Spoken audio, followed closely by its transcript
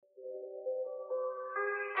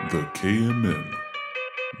The KMM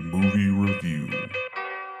Movie Review.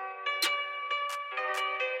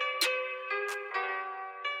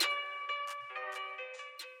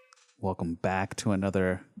 Welcome back to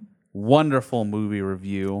another wonderful movie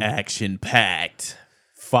review Action-packed.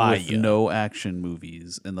 Fire. with no action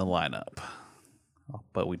movies in the lineup.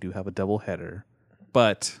 But we do have a double header.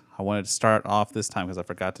 But I wanted to start off this time because I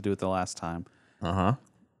forgot to do it the last time. Uh-huh.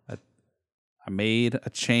 I made a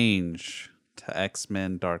change to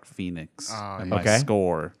X-Men Dark Phoenix in my Okay.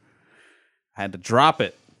 score. I had to drop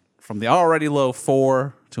it from the already low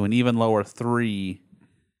 4 to an even lower 3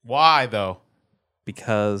 Why though?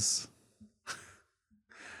 because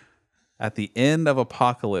at the end of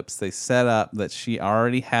Apocalypse, they set up that she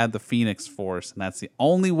already had the Phoenix Force, and that's the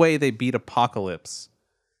only way they beat Apocalypse.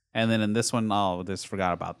 And then in this one, oh, just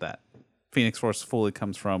forgot about that. Phoenix Force fully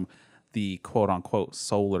comes from the quote-unquote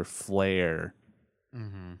solar flare.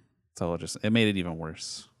 Mm-hmm. So it made it even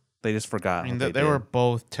worse. They just forgot. I mean, what they were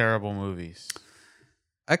both terrible movies.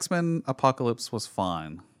 X-Men Apocalypse was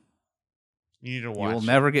fine. You need to You watch. will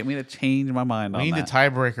never get me to change my mind We on need that. the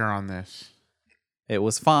tiebreaker on this, It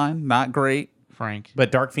was fine, not great. Frank.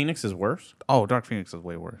 But Dark Phoenix is worse? Oh, Dark Phoenix is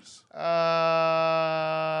way worse.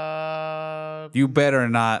 Uh, You better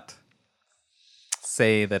not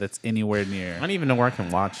say that it's anywhere near. I don't even know where I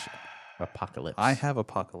can watch Apocalypse. I have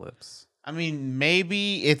Apocalypse. I mean,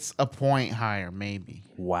 maybe it's a point higher. Maybe.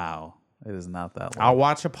 Wow. It is not that low. I'll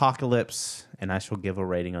watch Apocalypse, and I shall give a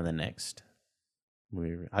rating on the next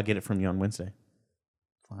movie. I'll get it from you on Wednesday.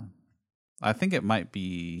 Fine. I think it might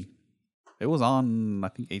be. It was on, I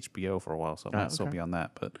think, HBO for a while, so it might still okay. be on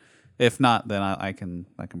that. But if not, then I can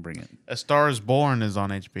bring it. A Star Is Born is on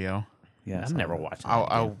HBO. Yeah, I'm never watching it.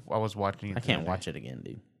 I was watching it. I can't the other watch day. it again,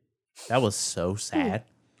 dude. That was so sad.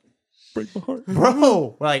 Break my heart.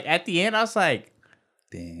 Bro, like at the end, I was like,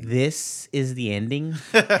 Dang. this is the ending?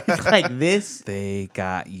 Like this? They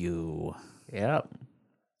got you. Yep.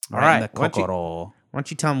 All Right in right. the Why kokoro. don't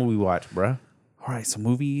you tell me what we watch, bro? All right, so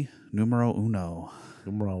movie numero uno.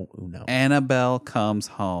 Numero uno. Annabelle Comes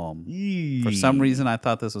Home. For some reason, I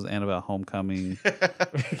thought this was Annabelle Homecoming.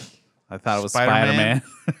 I thought it was Spider-Man.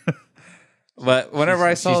 Spider-Man. But whenever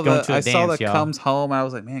I saw she's going to a I saw dance, the y'all. Comes Home, I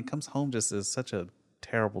was like, man, Comes Home just is such a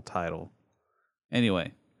terrible title.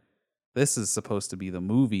 Anyway, this is supposed to be the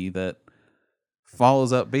movie that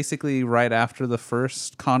follows up basically right after the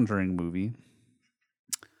first Conjuring movie,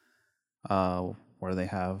 where they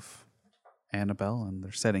have Annabelle and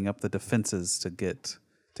they're setting up the defenses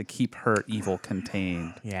to keep her evil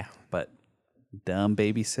contained. Yeah. But dumb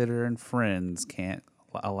babysitter and friends can't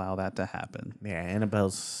allow that to happen. Yeah,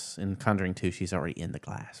 Annabelle's in Conjuring 2. She's already in the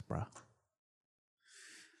glass, bro.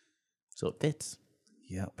 So it fits.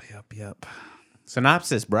 Yep.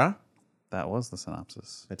 Synopsis, bro. That was the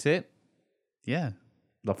synopsis. That's it. Yeah.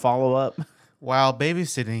 The follow-up. While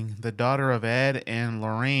babysitting the daughter of Ed and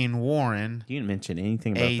Lorraine Warren, You didn't mention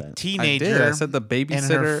anything about a that. I teenager did. I said the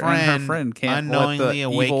babysitter and her friend can't let unknowingly the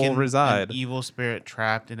awaken evil reside. an evil spirit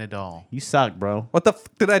trapped in a doll. You suck, bro. What the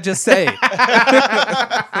did I just say?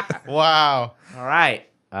 Wow. All right.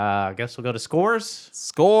 I guess we'll go to scores.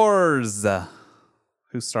 Scores.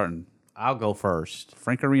 Who's starting? I'll go first.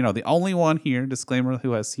 Frank Areno, the only one here, disclaimer,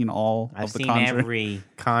 who has seen all I've of the seen Conjuring. every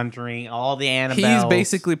Conjuring, all the Annabelles. He's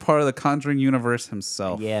basically part of the Conjuring universe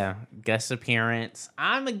himself. Yeah, guest appearance.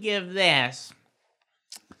 I'm gonna give this.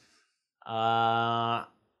 I'm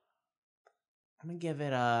gonna give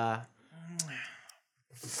it a.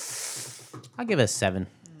 I'll give it a 7.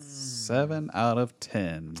 7 out of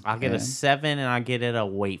 10. I'll give it a And- 7, and I'll get it a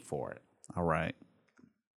wait for it. All right.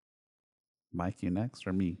 Mike, you next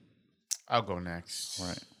or me? I'll go next. All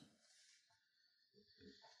right.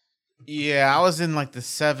 Yeah, I was in like the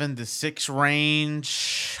 7 to 6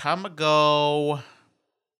 range. I'm gonna go.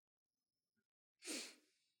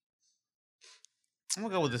 I'm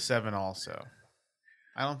gonna go with the 7 also.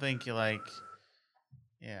 I don't think you like.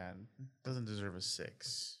 Yeah, doesn't deserve a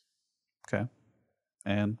 6. Okay.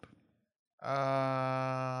 And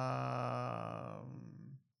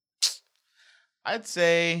I'd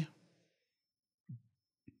say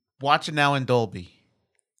watch it now in Dolby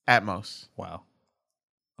Atmos. wow.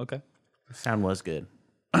 Okay. Sound was good.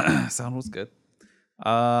 Sound was good.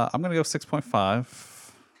 I'm gonna go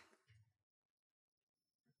 6.5.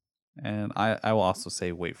 And I will also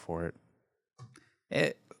say wait for it.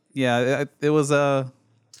 It was I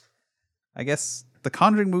guess the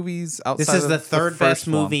Conjuring movies outside This is of the third best first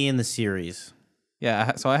one. movie in the series.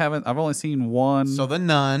 Yeah, so I've only seen one So the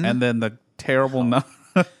Nun. and then the terrible Nun.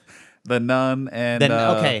 The Nun and The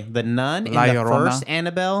Nun and La the Llorona. first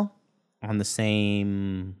Annabelle on the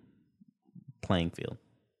same playing field.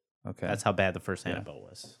 Okay. That's how bad the first Annabelle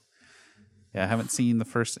was. Yeah, I haven't seen the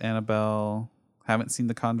first Annabelle. Haven't seen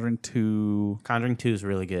The Conjuring 2. Conjuring 2 is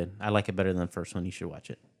really good. I like it better than the first one. You should watch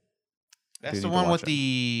it. That's Do the need to one watch with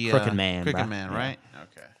the Crooked Man, Crooked bruh. Man, Yeah. right?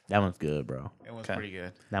 Okay, That one's good, bro. it was Okay. pretty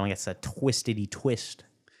good. That one gets a twistedy twist.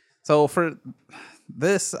 So for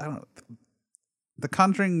this, I don't. The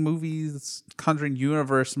Conjuring movies, Conjuring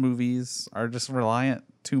universe movies, are just reliant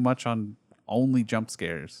too much on only jump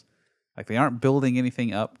scares. Like they aren't building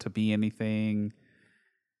anything up to be anything.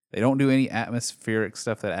 They don't do any atmospheric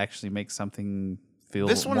stuff that actually makes something feel.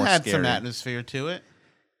 This one more had scary. some atmosphere to it,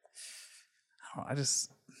 I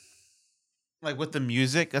just like with the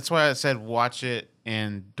music. That's why I said watch it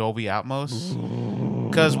in Dolby Atmos.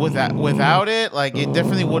 Because without it, like it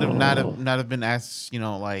definitely would have not have been as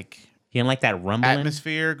like You didn't like that rumbling?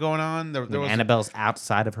 atmosphere going on. There When was Annabelle's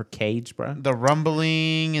outside of her cage, bro. the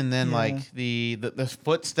rumbling, and then Yeah. like the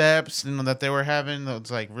footsteps that they were having. It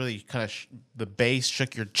was like really kind of the bass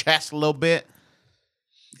shook your chest a little bit.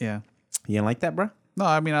 yeah. You didn't like that, bro? No,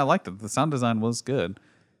 I mean I liked it. The sound design was good,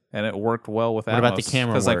 and it worked well with. What about the Atmos.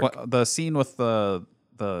 camera 'Cause, like work? the scene with the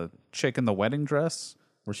chick in the wedding dress.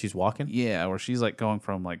 Where she's walking? Yeah, where she's like going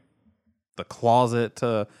from like the closet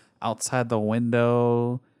to outside the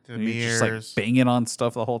window. To and the you're just mirrors. like banging on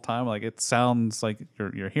stuff the whole time. Like it sounds like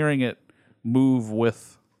you're hearing it move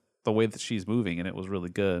with the way that she's moving, and it was really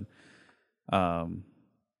good. So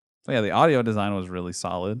yeah, the audio design was really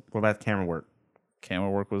solid. What about the camera work?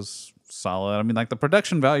 Camera work was solid. I mean, like the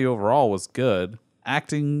production value overall was good.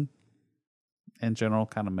 Acting in general,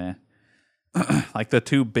 kind of meh. Like the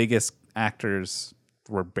two biggest actors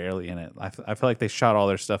were barely in it. I feel like they shot all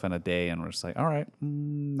their stuff in a day and were just like, all right,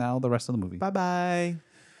 now the rest of the movie. Bye-bye.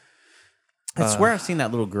 I swear I've seen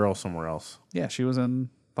that little girl somewhere else. Yeah, she was in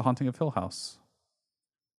The Haunting of Hill House.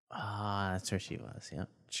 Ah, that's where she was, yeah.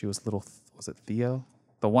 She was little, was it Theo?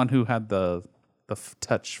 The one who had the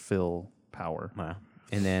touch fill power. Wow.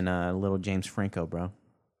 And then little James Franco, bro.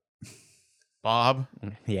 Bob.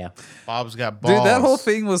 Yeah. Bob's got balls. Dude, that whole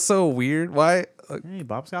thing was so weird. Why? Hey,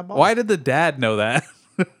 Bob's got balls. Why did the dad know that?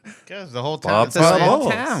 Because the whole town. Bob's It's got a small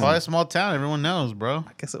balls. town. Well, it's a small town. Everyone knows, bro.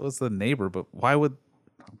 I guess it was the neighbor, but why would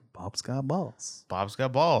Bob's got balls? Bob's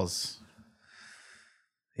got balls.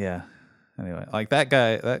 Yeah. Anyway, like that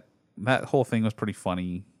guy, that whole thing was pretty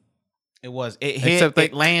funny. It was. It hit. Except they-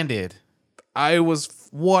 It landed. I was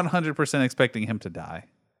 100% expecting him to die.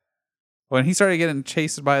 When he started getting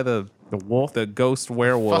chased by the wolf? the ghost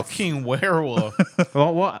werewolf. Fucking werewolf.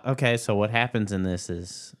 Okay, so what happens in this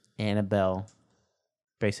is Annabelle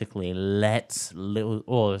basically lets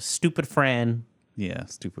little stupid friend. Yeah,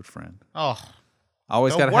 stupid friend. Oh,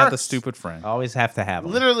 Always The got to have the worst. stupid friend. Always have to have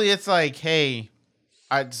 'em. literally, it's like, hey,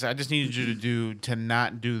 I just needed you to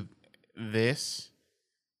not do this.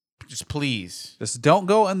 Just please. Just don't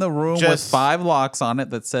go in the room with Just- 5 locks on it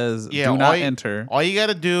that says Yeah, do all not you- enter. All you got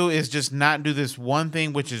to do is just not do this one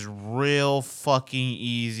thing, which is real fucking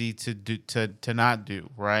easy to do to not do.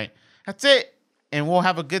 Right? That's it, and we'll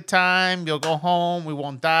have a good time. You'll go home. We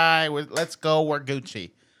won't die. Let's go. We're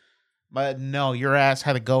Gucci. But no, your ass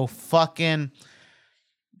had to go fucking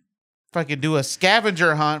do a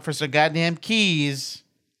scavenger hunt for some goddamn keys,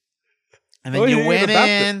 and then you went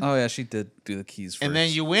in. Oh yeah, she did do the keys first. And then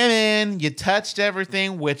you went in, you touched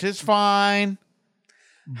everything, which is fine.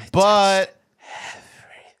 But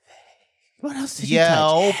What else did you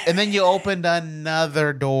touch? and then you opened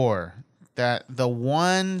another door. That the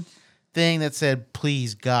one thing that said,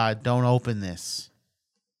 "Please God, don't open this."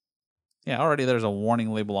 Yeah, already there's a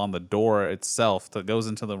warning label on the door itself that goes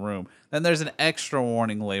into the room. Then there's an extra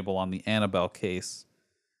warning label on the Annabelle case,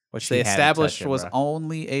 which She they had to established touch it, was bro.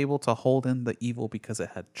 only able to hold in the evil because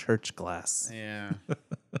it had church glass. Yeah.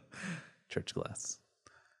 Church glass.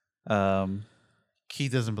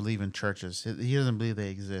 Keith doesn't believe in churches. He doesn't believe they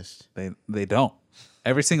exist. They don't.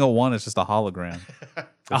 Every single one is just a hologram.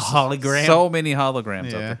 A hologram? So many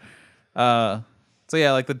holograms Yeah. out there. So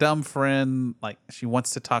yeah, like the dumb friend, like she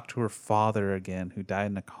wants to talk to her father again, who died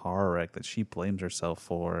in a car wreck that she blames herself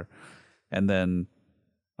for, and then,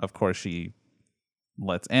 of course, she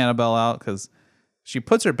lets Annabelle out because she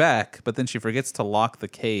puts her back, but then she forgets to lock the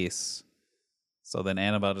case. So then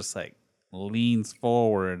Annabelle just like leans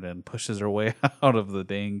forward and pushes her way out of the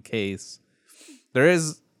dang case. There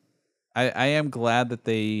is. I am glad that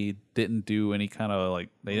they didn't do any kind of like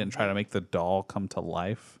they didn't try to make the doll come to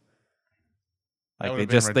life. Like would've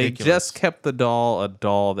they been just ridiculous. kept the doll a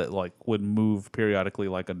doll that like would move periodically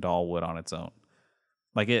like a doll would on its own.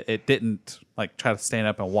 Like it didn't like try to stand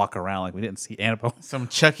up and walk around like we didn't see Annabelle Some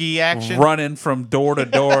Chucky action. running from door to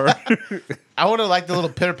door. I would have liked the little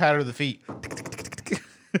pitter patter of the feet.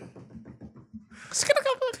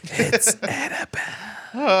 It's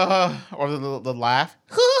Annabelle. Or the laugh.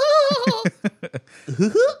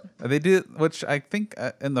 They did, which I think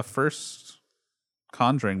in the first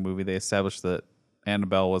Conjuring movie, they established that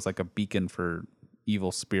Annabelle was like a beacon for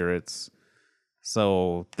evil spirits.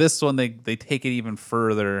 So this one, they take it even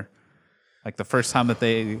further. Like the first time that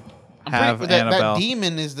they have Annabelle. That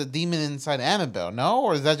demon is the demon inside Annabelle, no?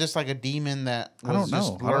 Or is that just like a demon that was I don't know.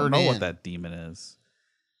 just I don't lured know in? what that demon is.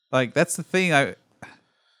 Like that's the thing. I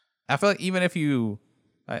feel like even if you,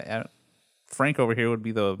 Frank over here would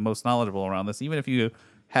be the most knowledgeable around this. Even if you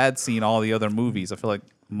had seen all the other movies, I feel like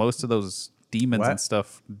most of those demons and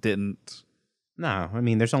stuff didn't. No, I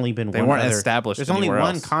mean, there's only been They one weren't other, established There's only anywhere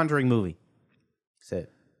one else. Conjuring movie. That's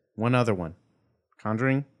it. One other one.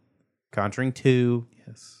 Conjuring 2.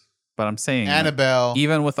 Yes, but I'm saying Annabelle.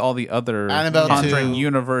 even with all the other Annabelle Conjuring 2,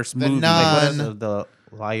 universe The movies, Nun. Because of the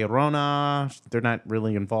La Llorona, they're not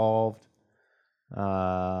really involved.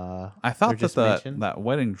 I they're thought just that mentioned. that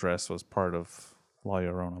wedding dress was part of La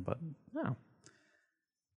Llorona, but No.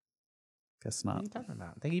 guess What are not. you talking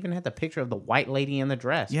about? They even had the picture of the white lady in the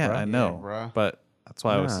dress. Yeah, bro. I know, bruh. but that's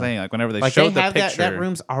why I was Yeah. saying, like, whenever they Like showed they have the picture, that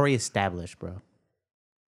room's already established, bro.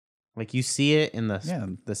 Like you see it in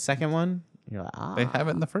the second one, you're like, ah. they have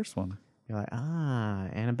it in the first one You're like, ah,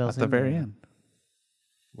 Annabelle's at the in very there. end.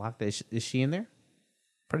 Locked. Is she in there?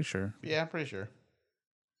 Pretty sure, Yeah, I'm pretty sure.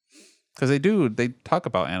 because they talk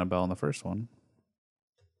about Annabelle in the first one.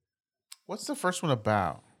 What's the first one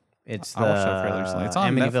about? It's I watched that fairly recently. It's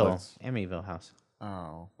on Amityville. Netflix. Amityville house.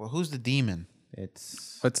 Oh, well, who's the demon?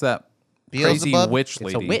 It's What's that crazy Beelzebub? witch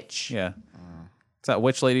It's a lady? witch. Yeah, it's that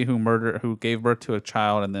witch lady who gave birth to a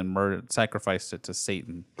child and then sacrificed it to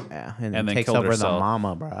Satan. yeah, and and then takes killed over herself. the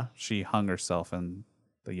mama, bro. She hung herself in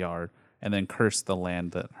the yard and then cursed the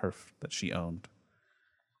land that she owned.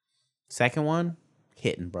 Second one,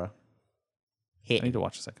 hitting, bro. I Hitting. need to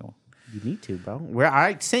watch the second one. You need to, bro. Where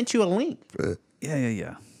I sent you a link,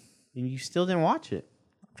 Yeah. and you still didn't watch it.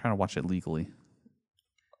 I'm trying to watch it legally.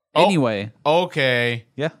 Oh. Anyway, Okay.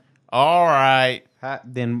 yeah. All right.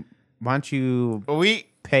 Then why don't you We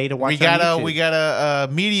pay to watch? we got on a YouTube? we got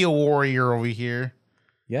a media warrior over here.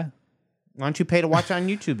 Yeah. Why don't you pay to watch on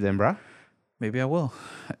YouTube then, bro? Maybe I will.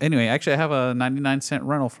 Anyway, actually, I have a 99-cent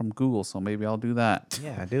rental from Google, so maybe I'll do that.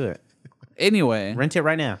 Yeah, do it. Anyway. Rent it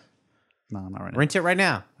right now. No, not right now. Rent it right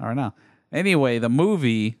now. Not right now. Anyway, the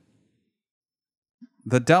movie,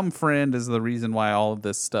 the dumb friend is the reason why all of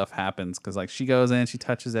this stuff happens. Because, like, she goes in, she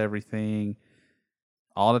touches everything,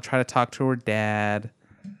 all to try to talk to her dad.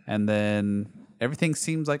 And then everything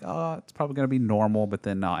seems like, oh, it's probably going to be normal. But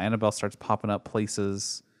then, no, Annabelle starts popping up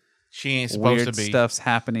places. She ain't supposed Weird to be. stuff's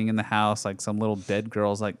happening in the house. Like, some little dead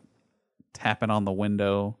girl's, like, tapping on the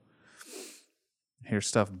window. Hear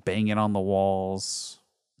stuff banging on the walls.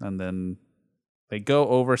 And then they go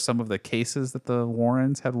over some of the cases that the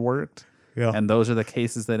Warrens had worked. Yeah. And those are the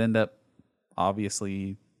cases that end up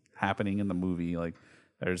obviously happening in the movie. Like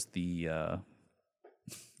there's the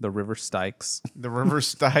River Styx. The River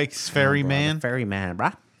Styx ferryman. Ferryman,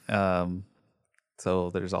 bro. So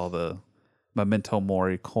there's all the Memento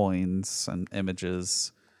Mori coins and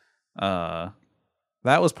images. That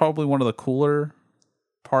was probably one of the cooler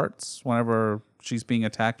parts whenever she's being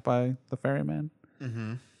attacked by the ferryman.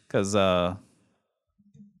 Because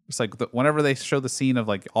it's like whenever they show the scene of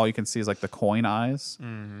like all you can see is like the coin eyes,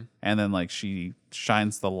 and then like she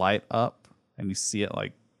shines the light up and you see it,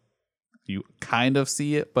 like you kind of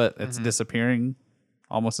see it, but it's disappearing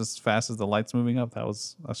almost as fast as the light's moving up. That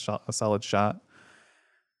was a solid shot.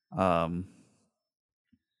 Thought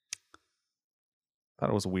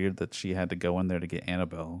it was weird that she had to go in there to get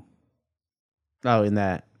Annabelle. Oh, in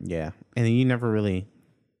that, yeah. And you never really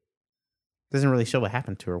doesn't really show what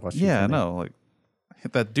happened to her while she was Yeah, I in there. know. Like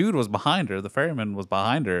that dude was behind her. The ferryman was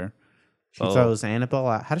behind her. She throws Annabelle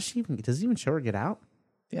out. How does she even? Does it even show her get out?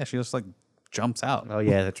 Yeah, she just like jumps out. Oh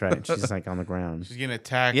yeah, that's right. She's like on the ground. She's getting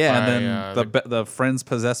attacked. Yeah, by, and then the friend's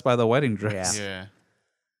possessed by the wedding dress. yeah.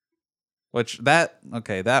 Which that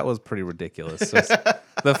was pretty ridiculous. Just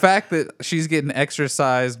the fact that she's getting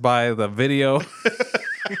exercised by the video.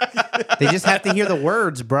 They just have to hear the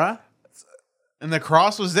words, bruh. And the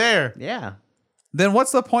cross was there. Yeah. Then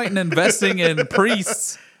what's the point in investing in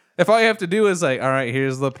priests if all you have to do is like, all right,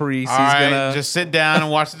 here's the priest. All He's right, gonna just sit down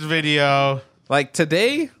and watch this video. like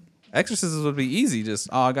today. Exorcisms would be easy. Just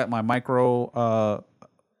I got my micro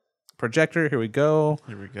projector. Here we go.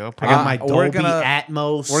 Here we go. I got my we're Dolby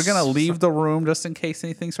Atmos. We're gonna leave the room just in case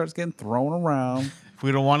anything starts getting thrown around. If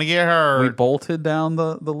we don't want to get We hurt. bolted down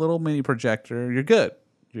the little mini projector. You're good.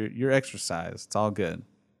 You're exercised. It's all good.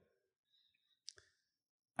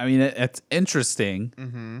 I mean, it's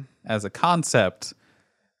interesting as a concept,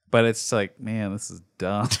 But it's like, man, this is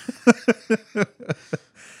dumb.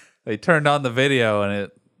 They turned on the video and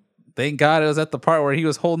it. Thank God it was at the part where he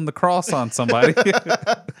was holding the cross on somebody.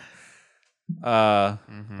 But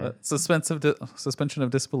suspension of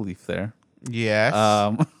disbelief there.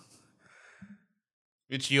 Yes.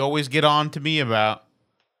 Which you always get on to me about.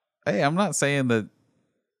 Hey, I'm not saying that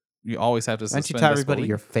you always have to Why don't suspend you tell everybody disbelief.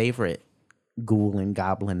 your favorite ghoul and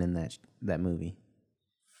goblin in that movie?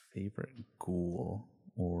 Favorite ghoul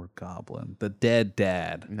or goblin? The dead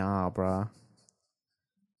dad. Nah, bro.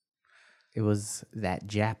 It was that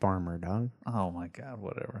Jap armor, dog. Oh my God,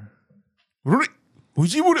 whatever.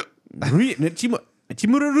 Konnichiwa.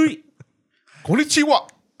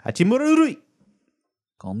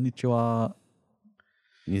 Konnichiwa.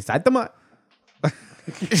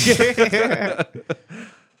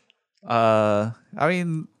 I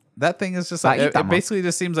mean, that thing is just like, it basically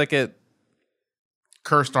just seems like it.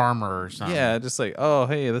 Cursed armor or something. Yeah, just like, oh,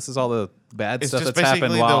 hey, this is all the bad It's stuff just that's happened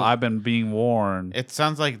basically while the- I've been being worn. It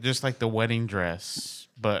sounds like just like the wedding dress,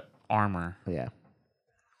 but armor. Yeah.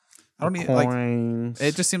 I don't need, like, Coins.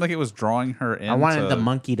 it just seemed like it was drawing her in. I wanted the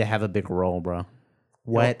monkey to have a big role, bro.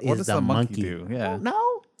 What does the monkey do? Yeah.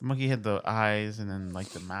 No. The monkey had the eyes and then like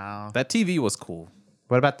the mouth. That TV was cool.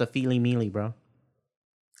 What about the feely mealy, bro?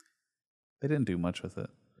 They didn't do much with it.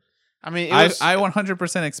 I mean, I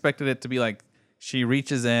 100% expected it to be like she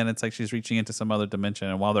reaches in, it's like she's reaching into some other dimension,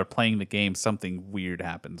 and while they're playing the game, something weird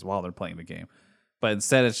happens while they're playing the game. But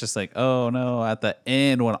instead, it's just like, oh no, at the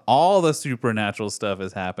end, when all the supernatural stuff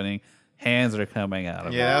is happening, hands are coming out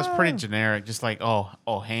of it. that was pretty generic. Just like, oh,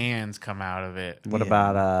 hands come out of it. What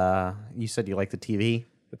about you said you like the TV?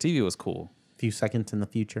 The TV was cool. A few seconds in the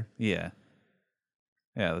future. Yeah.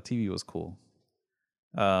 Yeah, the TV was cool.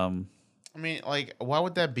 I mean, like, why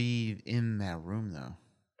would that be in that room though?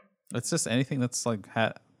 It's just anything that's like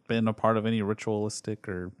been a part of any ritualistic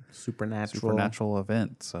or supernatural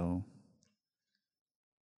event. So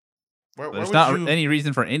Where there's would not you, any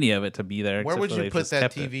reason for any of it to be there. Where except would for you they put just that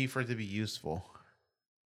kept it. TV for it to be useful?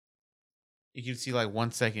 You could see like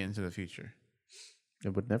 1 second into the future.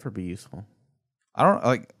 It would never be useful. I don't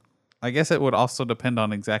like. I guess it would also depend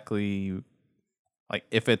on exactly, like,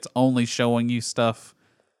 if it's only showing you stuff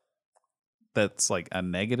that's like a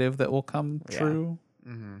negative that will come true.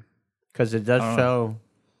 Because it does I don't show.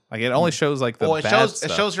 Like, it only shows like the Well, it bad shows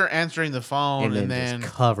stuff. it shows her answering the phone and then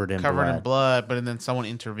just covered in blood. but then someone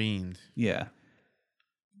intervened. Yeah.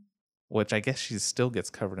 Which I guess she still gets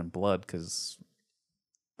covered in blood because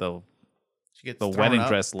She gets the thrown wedding up.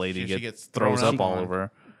 dress lady She gets thrown throws up all on. over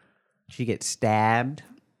her. She gets stabbed.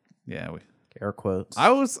 Yeah. Air quotes. I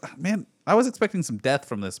was expecting some death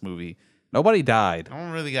from this movie. Nobody died. No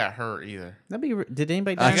one really got hurt either. Did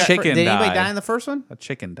anybody die? chicken Did anybody died. die in the first one? A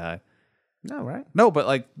chicken died. No, right? No, but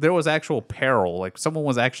like there was actual peril. Like someone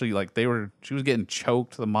was actually like she was getting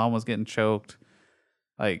choked. The mom was getting choked.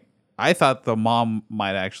 Like I thought the mom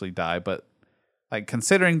might actually die, but like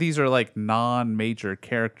considering these are like non-major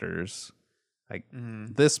characters, like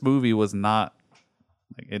this movie was not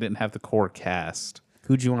like it didn't have the core cast.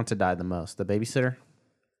 Who'd you want to die the most? The babysitter?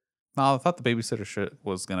 No, I thought the babysitter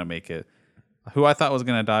was gonna make it. Who I thought was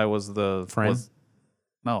gonna die was the Friend?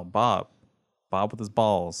 Bob. Bob with his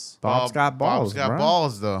balls. Bob's got balls. Bob's got bro.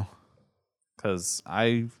 balls though. Because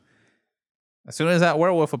as soon as that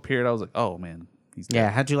werewolf appeared, I was like, oh man, he's dead. Yeah,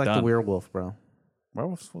 how'd you like the Done. werewolf, bro?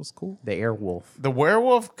 Werewolf was cool. The airwolf. The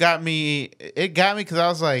werewolf got me. It got me because I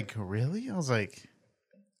was like, really? I was like,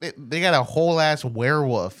 they got a whole ass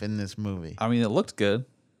werewolf in this movie. I mean, it looked good.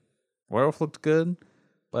 Werewolf looked good,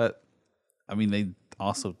 but I mean, they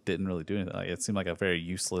also didn't really do anything. Like, it seemed like a very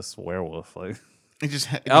useless werewolf. Like, It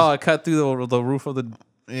I cut through the roof of the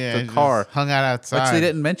it just car. hung out outside. Which they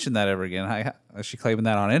didn't mention that ever again. Is she claiming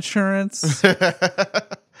that on insurance?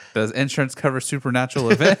 Does insurance cover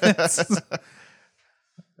supernatural events?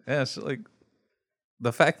 Yeah, it's like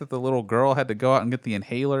the fact that the little girl had to go out and get the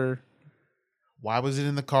inhaler. Why was it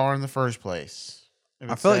in the car in the first place?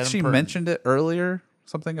 If I it's feel like that she important. mentioned it earlier.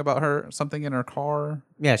 Something about something in her car.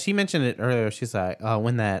 Yeah, she mentioned it earlier. She's like,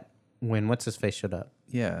 when what's his face showed up.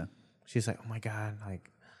 Yeah. She's like, oh my God,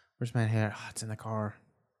 like, where's my hair? Oh, it's in the car.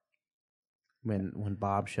 When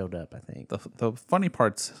Bob showed up, I think. The funny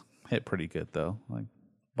parts hit pretty good though. Like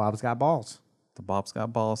Bob's got balls. the Bob's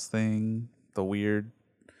got balls thing, the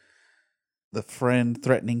friend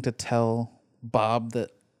threatening to tell Bob that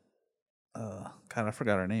God, I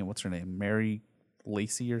forgot her name. What's her name? Mary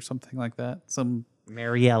Lacey or something like that.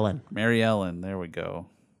 Mary Ellen. Mary Ellen. There we go.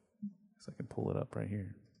 So I can pull it up right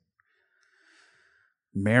here.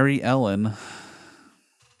 Mary Ellen.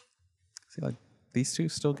 See, like these two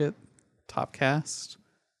still get top cast.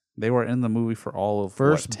 They were in the movie for all of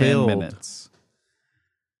First 10 build. minutes.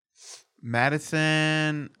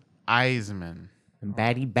 Madison Eisman.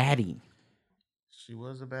 Batty. She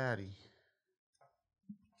was a baddie.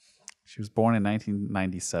 She was born in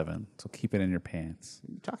 1997, so keep it in your pants.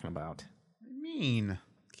 What are you talking about? What do you mean?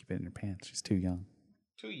 Keep it in your pants. She's too young.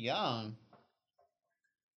 Too young.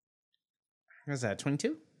 What's that,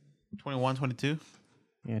 22? 21, 22?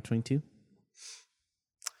 Yeah, 22.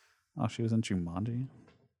 Oh, she was in Jumanji?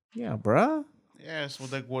 Yeah, bruh. Yes,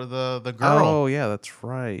 with the girl. Oh, yeah, that's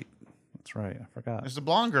right. That's right. I forgot. It's the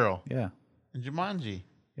blonde girl Yeah. in Jumanji.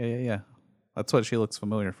 Yeah. That's what she looks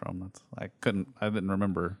familiar from. I didn't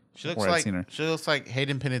remember She looks where I'd like seen her. she looks like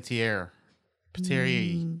Hayden Panettiere.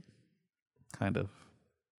 Kind of.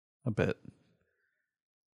 A bit.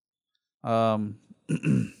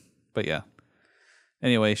 But yeah.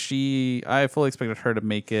 Anyway, I fully expected her to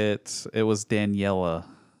make it. It was Daniela.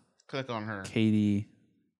 Click on her. Katie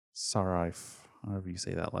Sarif. However you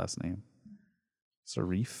say that last name.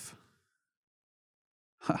 Sarif.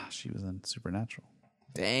 She was in Supernatural.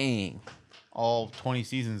 Dang. All 20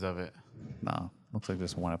 seasons of it. Nah, looks like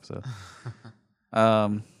just one episode.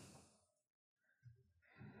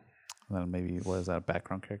 Then maybe was that a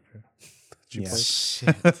background character? That she Yeah.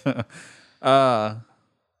 Shit.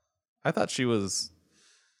 I thought she was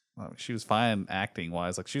fine acting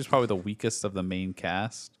wise. Like she was probably the weakest of the main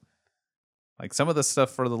cast. Like some of the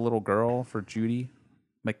stuff for the little girl, for Judy,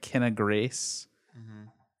 McKenna Grace,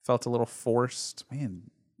 felt a little forced.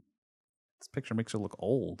 Man, this picture makes her look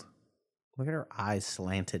old. Look at her eyes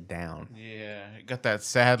slanted down. Yeah, it got that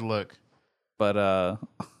sad look. But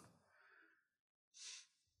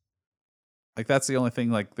like that's the only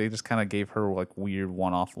thing. Like they just kind of gave her like weird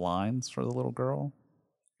one-off lines for the little girl.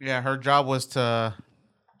 Yeah, her job was to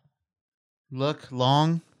look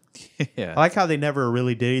long. Yeah, I like how they never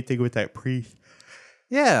really did anything with that priest.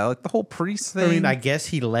 yeah, like the whole priest thing. I mean, I guess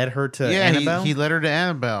he led her to Yeah, Annabelle. he led her to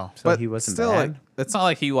Annabelle. so he wasn't still, bad. like, it's not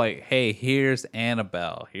like he like, hey, here's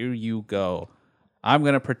Annabelle. Here you go. I'm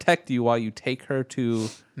gonna protect you while you take her to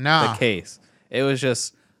Nah. the case. It was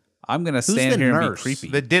just, I'm gonna the stand here and be nurse? creepy.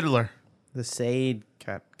 The diddler. The Sade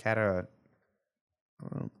Cata.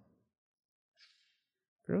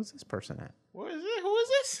 Where's this person at? What is it? Who is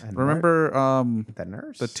this? A Remember, the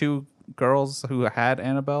nurse? the two girls who had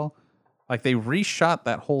Annabelle? Like they reshot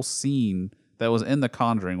that whole scene that was in The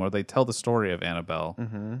Conjuring where they tell the story of Annabelle,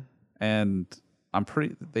 and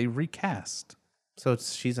they recast. So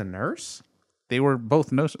she's a nurse? They were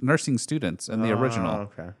both nursing students in the original.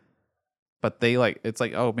 Okay. But it's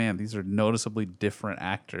like, oh man, these are noticeably different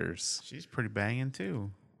actors. She's pretty banging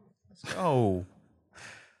too. Oh,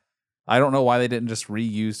 I don't know why they didn't just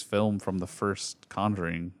reuse film from the first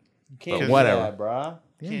Conjuring. Can't But do whatever. that, bruh.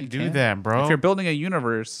 Yeah, can't you do can. that, bro. If you're building a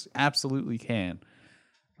universe, absolutely can.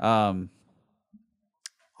 All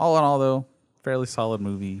in all, though, fairly solid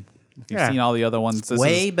movie. If you've Yeah. seen all the other ones, this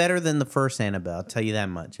Way is, better than the first Annabelle, I'll tell you that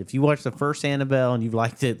much. If you watched the first Annabelle and you've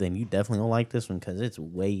liked it, then you definitely will like this one because it's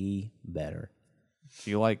way better. if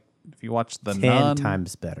you watch The 10 Nun,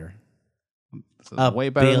 times better. this is A way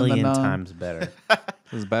better than The billion Nun. times better.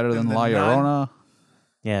 This is better than The La Nun? Llorona.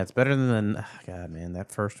 Yeah, it's better than God, man,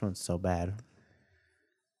 that first one's so bad.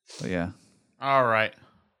 But yeah, All right.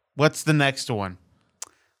 What's the next one?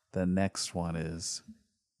 the next one is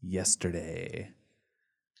Yesterday.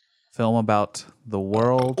 Film about the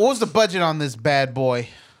world. What was the budget on this bad boy?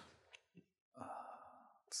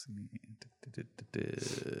 Let's see.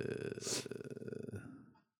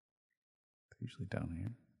 Usually down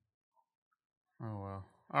here. Oh well.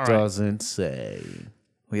 All right. Doesn't say.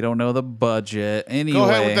 We don't know the budget. Anyway, Go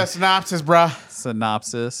ahead with that synopsis, bruh.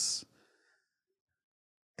 synopsis.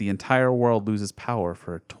 The entire world loses power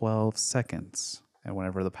for 12 seconds. And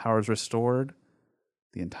whenever the power is restored,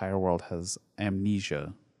 the entire world has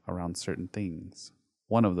amnesia around certain things.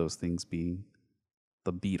 One of those things being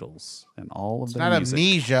the Beatles and all of It's their not music.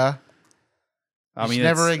 amnesia. I It's mean,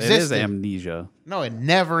 never it is existed. amnesia. No, it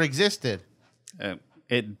never existed.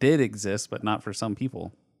 It did exist, but not for some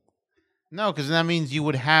people. No, because that means you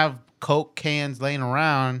would have Coke cans laying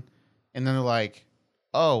around, and then they're like,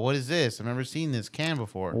 "Oh, what is this? I've never seen this can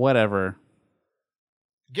before." Whatever.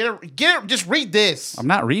 Get it. Just read this. I'm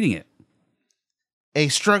not reading it. A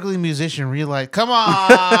struggling musician realized. Come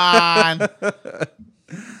on.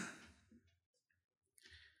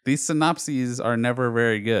 These synopses are never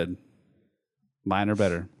very good. Mine are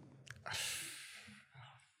better.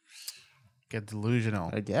 Get delusional.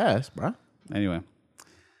 I guess, bro. Anyway,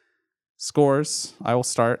 scores. I will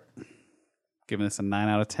start giving this a 9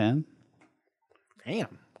 out of 10.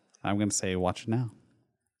 Damn. I'm going to say watch it now.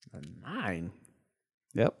 A 9.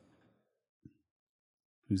 Yep.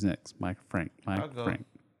 Who's next? Mike Frank. I'll Mike go. Frank.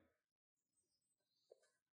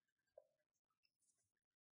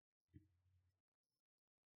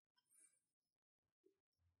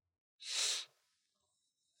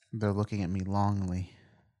 They're looking at me longly.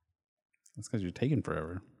 That's because you're taking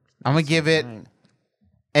forever. I'm gonna give it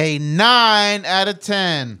a 9 out of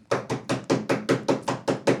 10.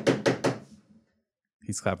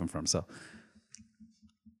 He's clapping for himself.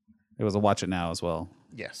 It was a watch it now as well.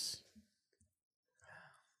 Yes.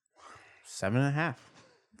 7.5.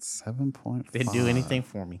 7.5. Didn't do anything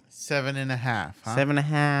for me. 7.5. Huh?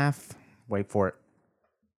 7.5. Wait for it.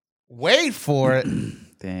 Wait for it.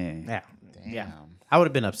 Dang. Yeah. Damn. Yeah. I would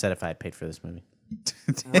have been upset if I had paid for this movie.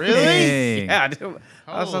 Really? Yeah, dude.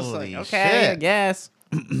 I was just like, Holy okay, I shit. guess.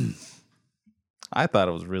 I thought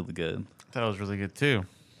it was really good. That was really good too.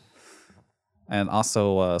 And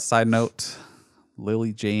also, side note,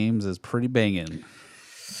 Lily James is pretty banging.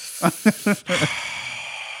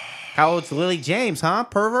 How old's Lily James, huh?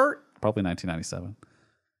 Pervert? Probably 1997.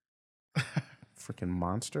 Freaking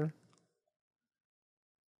monster.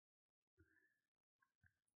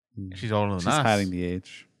 She's older than She's us. hiding the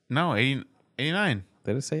age. No, 89.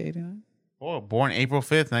 Did it say 89? Oh, born April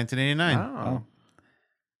 5th, 1989. Oh.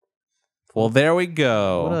 Well, there we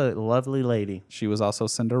go. What a lovely lady. She was also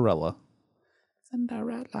Cinderella.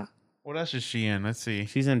 Cinderella. What else is she in? Let's see.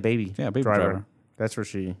 She's in Baby. Yeah, Baby Driver. That's where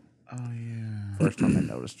she Oh, yeah. first time I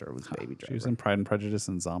noticed her was Baby Driver. She was in Pride and Prejudice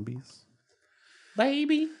and Zombies.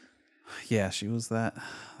 Baby. Yeah, she was that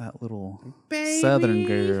little Baby. Southern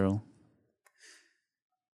girl.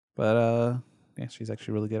 But yeah, she's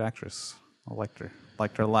actually a really good actress. I liked her.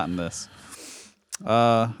 Liked her a lot in this.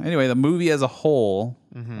 Anyway, the movie as a whole,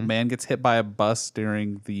 a man gets hit by a bus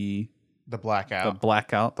during the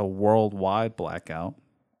The worldwide blackout.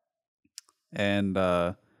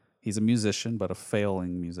 And he's a musician, but a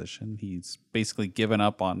failing musician. He's basically given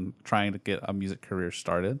up on trying to get a music career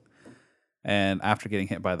started. And after getting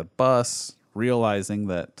hit by the bus, realizing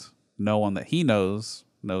that no one that he knows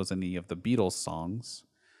any of the Beatles songs,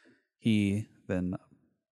 he then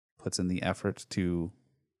puts in the effort to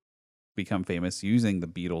become famous using the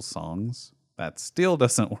Beatles songs. That still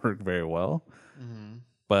doesn't work very well.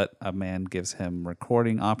 But a man gives him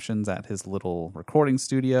recording options at his little recording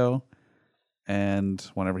studio. And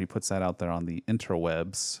whenever he puts that out there on the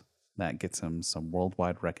interwebs, that gets him some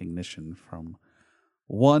worldwide recognition from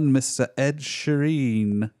one Mr. Ed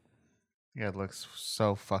Sheeran. Yeah, it looks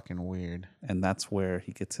so fucking weird. And that's where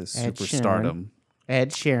he gets his Ed superstardom.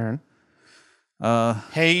 Ed Sheeran.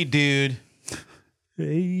 Hey, dude.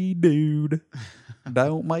 Hey, dude.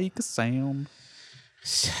 Don't make a sound.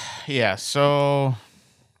 Yeah, so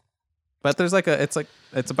But there's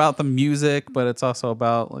it's about the music, but it's also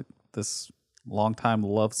about like this longtime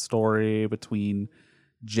love story between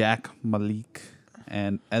Jack Malik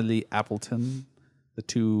and Ellie Appleton, the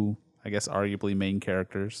two, I guess, arguably main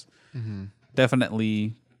characters.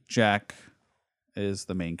 Definitely Jack is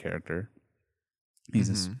the main character. He's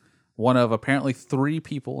this one of apparently 3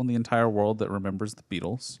 people in the entire world that remembers the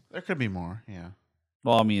Beatles. there could be more, yeah.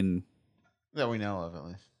 Well, I mean, That we know of, at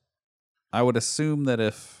least. I would assume that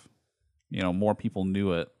if, more people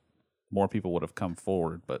knew it, more people would have come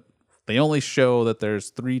forward. But they only show that there's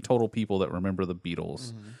 3 total people that remember the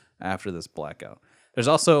Beatles after this blackout. There's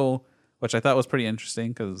also, which I thought was pretty interesting,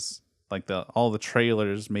 because like all the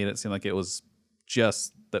trailers made it seem like it was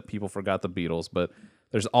just that people forgot the Beatles, but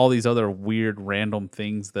there's all these other weird random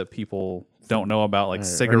things that people don't know about, like Or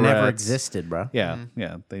cigarettes. never existed, bro. Yeah,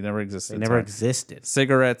 they never existed. They never existed.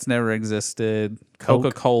 Cigarettes never existed. Coke.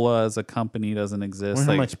 Coca-Cola as a company doesn't I exist.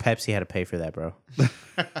 wonder how Like, much Pepsi had to pay for that, bro.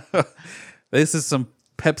 this is some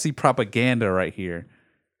Pepsi propaganda right here.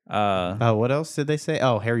 What else did they say?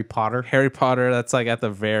 Oh, Harry Potter. Harry Potter, that's like at the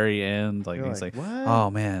very end. Like You're he's like, like, what? oh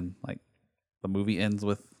man, like the movie ends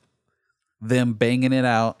with them banging it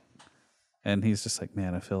out, and he's just like,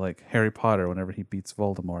 man, I feel like Harry Potter whenever he beats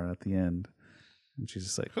Voldemort at the end. And she's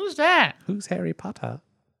just like, Who's that? who's Harry Potter?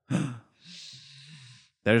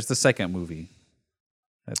 There's the second movie.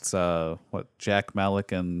 It's Jack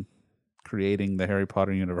Malik and creating the Harry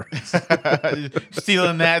Potter universe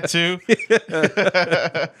Stealing that, too.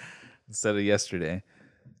 instead of yesterday.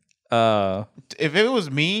 If it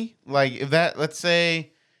was me, like, if that, let's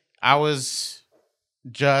say I was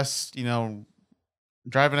just,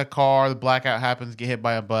 driving a car, the blackout happens, get hit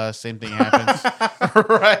by a bus, same thing happens.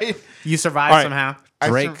 Right? You survived All right. somehow.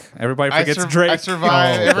 Drake. Everybody forgets I Drake.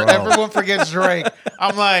 survived. Oh, bro. Everyone forgets Drake.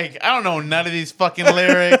 I'm like, I don't know none of these fucking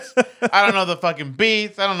lyrics. I don't know the fucking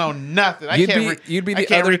beats. I don't know nothing. I You'd can't be the I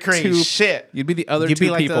can't other recreate two- shit. You'd be the other You'd two be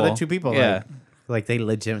like the people. other 2 people. Yeah. Like, Like they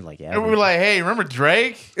legit like yeah. And we were like, hey, remember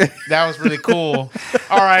Drake? That was really cool.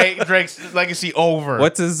 All right, Drake's legacy over.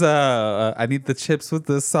 What's his? I need the chips with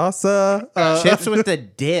the salsa. chips with the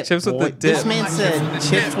dip. Chips with boy. the dip. This man said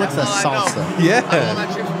chips with the salsa. I want Yeah. my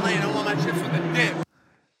chips plain. I want my chips with the dip.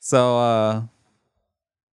 So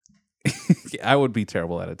I would be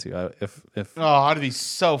terrible at it too. If Oh, I'd be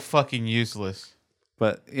so fucking useless.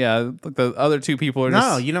 but yeah, the other two people are No,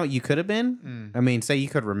 just you know what you could have been? I mean, say you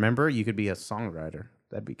could remember, you could be a songwriter.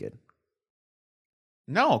 That'd be good.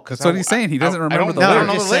 No, because That's what he's saying. He doesn't remember the I don't lyrics.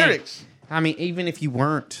 know Just the saying. lyrics. I mean, even if you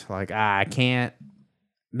weren't like, I can't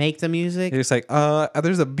make the music. You're just like,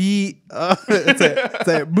 there's a beat. It's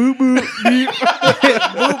a boop boop beep.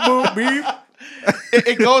 Boop boop beep.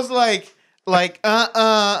 It goes like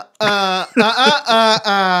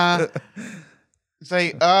It's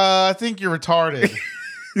like I think you're retarded.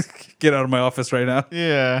 Get out of my office right now.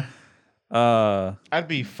 Yeah, Uh I'd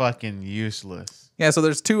be fucking useless. yeah, so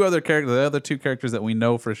there's two other characters. The other two characters that we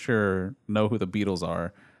know for sure know who the Beatles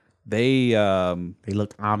are. They They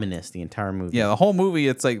look ominous the entire movie. yeah, the whole movie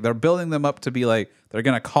it's like they're building them up to be like they're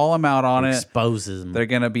gonna call him out on it. Exposes them. They're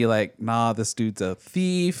gonna be like, nah, this dude's a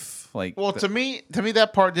thief. Like Well, to me,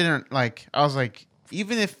 that part didn't like. I was like,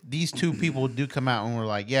 even if these two people do come out and we're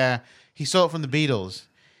like, yeah, he stole it from the Beatles,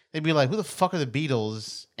 they'd be like, who the fuck are the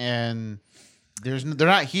Beatles? And they're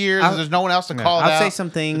not here. So there's no one else to call. I'll out. say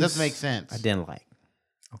some things. It doesn't make sense. I didn't like.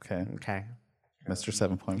 okay, Okay. Mr.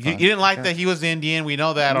 7.5. You didn't like that he was Indian. We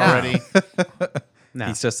know that already. No.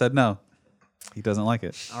 He's just said no. He doesn't like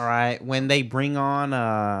it. All right. When they bring on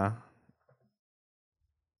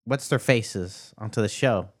what's their faces onto the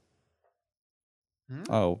show?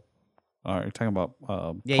 Oh, all right. You're talking about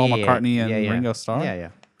Paul Yeah, McCartney yeah, and yeah. Ringo Starr? Yeah, yeah.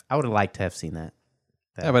 I would have liked to have seen that.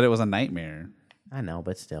 Yeah, but it was a nightmare. I know,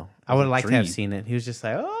 but still, I would have liked to have dream. seen it. He was just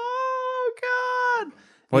like, "Oh God!"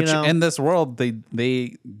 Which you know? in this world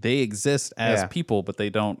they exist as Yeah. people, but they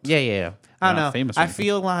don't. Yeah. I don't not know. famous or I anything.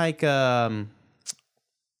 feel like I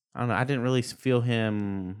don't know. I didn't really feel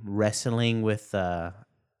him wrestling with.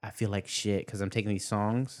 I feel like shit because I'm taking these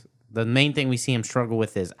songs. The main thing we see him struggle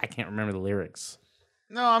with is I can't remember the lyrics.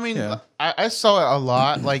 No, I mean, Yeah. I saw it a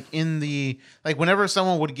lot. Like whenever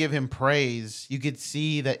someone would give him praise, you could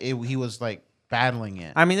see that he was like battling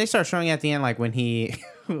it. I mean, they start showing at the end, like when he,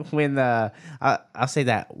 I'll say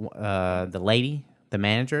that the lady, the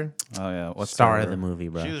manager, Oh yeah. What's star her- of the movie,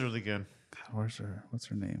 bro. She was really good. What's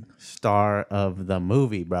her name? Star of the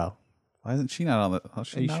movie, bro. Why isn't she not on the? Oh, Are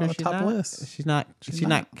she's you not sure on the she's top not? list. She's not. She's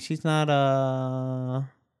not. She's not.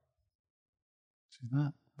 She's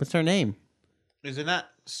not. What's her name? Is it not?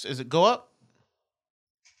 Is it Go Up?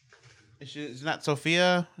 Is it not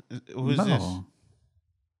Sophia? Who's no. this?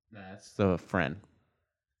 That's the friend.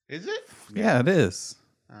 Is it? Yeah, it is.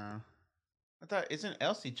 I thought isn't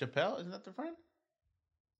Elsie Chappelle? Isn't that the friend?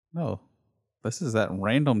 No, this is that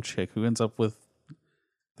random chick who ends up with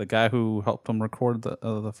the guy who helped him record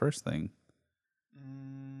the first thing.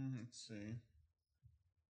 Let's see.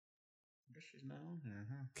 I guess she's not on here,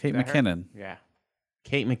 huh? Kate that her? McKinnon Yeah.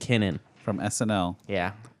 Kate McKinnon. from SNL.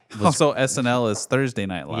 Yeah. Also, SNL is Thursday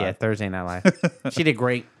Night Live. Yeah. Thursday Night Live. She did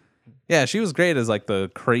great. Yeah, she was great as like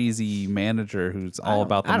the crazy manager who's all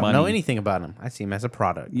about the I don't money. know anything about him. I see him as a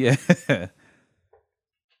product. Yeah.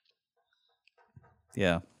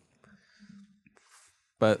 Yeah.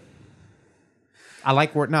 But I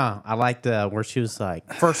like where she was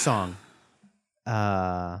like first song,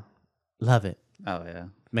 love it, oh yeah,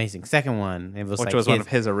 amazing. Second one, it was which like was one of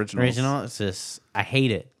his originals. original. It's just I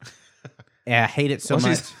hate it. Yeah, I hate it so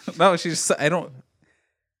Well, much. she's I don't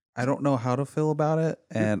know how to feel about it,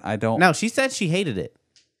 and I don't. No, she said she hated it.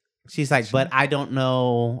 She's like, but I don't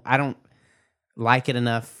know. I don't like it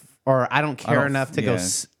enough, or I don't care don't- enough to yeah,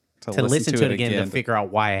 go to listen to it again to figure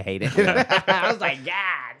out why I hate it. I was like,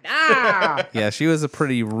 yeah, Yeah, she was a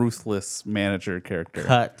pretty ruthless manager character.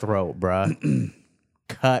 cutthroat, bruh.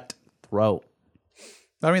 Cutthroat.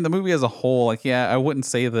 I mean, the movie as a whole, like, yeah, I wouldn't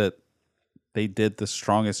say that they did the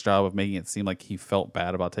strongest job of making it seem like he felt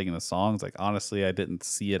bad about taking the songs. Like, honestly, I didn't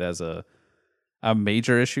see it as a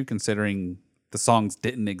major issue considering the songs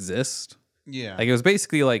didn't exist. Yeah. Like, it was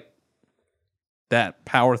basically like that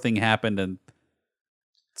power thing happened and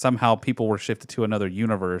somehow people were shifted to another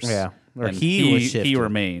universe. Yeah, or and he was shifted. He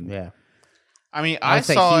remained. Yeah, I mean, I I would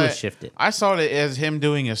say saw he it. was shifted. I saw it as him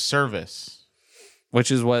doing a service. Which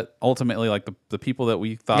is what ultimately, like, the people that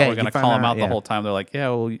we thought Yeah, were you going to find call him out, out the yeah. whole time, they're like, yeah,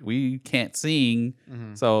 well, we can't sing,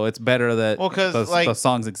 so it's better that Well, 'cause, the, like- the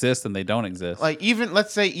songs exist and they don't exist. Like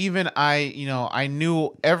let's say I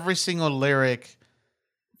knew every single lyric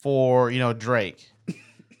for Drake,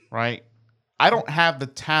 right? I don't have the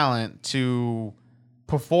talent to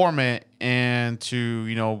perform it and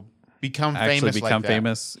to become Actually famous. become like that.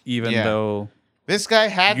 famous, even Yeah. though This guy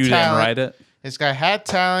had you talent. didn't write it. This guy had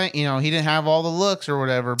talent. He didn't have all the looks or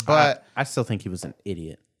whatever, but I still think he was an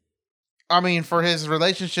idiot. I mean, for his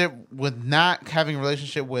relationship with not having a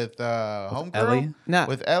relationship with homegirl, Ellie? No,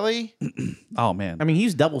 with Ellie, Oh man, I mean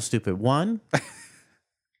he's double stupid. One,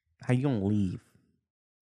 how you gonna leave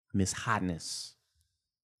Miss Hotness?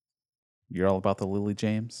 you're all about the Lily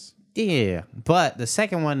James. Yeah, but the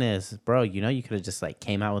second one is, bro. You could have just like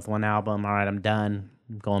came out with one album. All right, I'm done.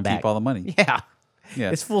 I'm going back. Keep all the money. Yeah,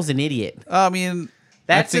 Yeah. this fool's an idiot. I mean,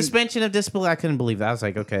 That I think suspension of disbelief, I couldn't believe that. I was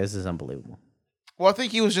like, okay, this is unbelievable. well, I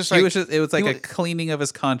think he was just like it was like he a was- cleaning of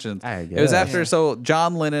his conscience. I It was guess. after, so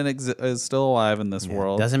John Lennon is still alive in this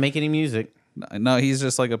world. Doesn't make any music. No, he's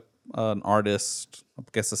just like an artist. I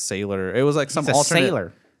guess a sailor. It was like some He's a alternate.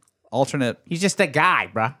 sailor. Alternate. He's just a guy,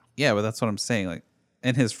 bro. Yeah, but that's what I'm saying. Like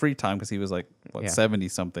in his free time, because he was like Yeah. 70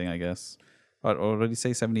 something, I guess. What did he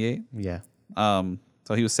say? 78. Yeah,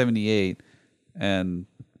 So he was 78, and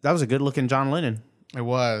that was a good looking John Lennon. it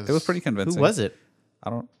was pretty convincing. Who was it? I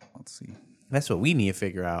don't. Let's see. That's what we need to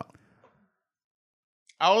figure out.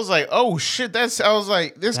 I was like, oh shit, I was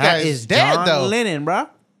like, this That guy is is dead John though. Lennon, bro.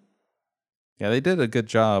 Yeah, they did a good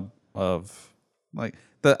job of like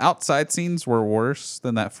the outside scenes were worse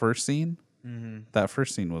than that first scene. That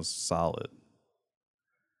first scene was solid.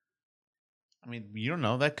 I mean, you don't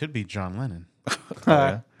know. That could be John Lennon.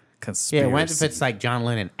 Yeah, Conspiracy. what if it's like John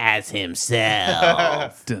Lennon as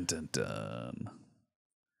himself? Dun dun dun.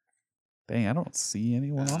 Dang, I don't see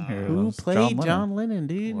anyone on here. Who That's played John Lennon,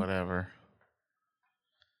 dude? Whatever.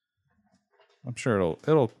 I'm sure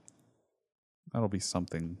that'll be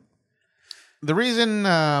something. The reason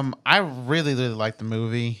I really like the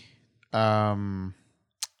movie, I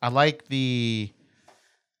like I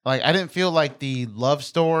didn't feel like the love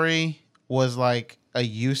story was like a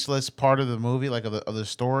useless part of the movie, like of the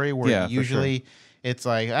story, where Yeah, for usually it's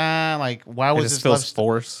like why It was just this feels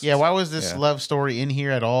forced. Yeah, why was this Yeah. love story in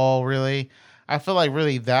here at all? Really, I feel like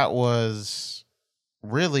really that was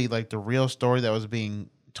really like the real story that was being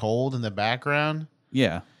told in the background.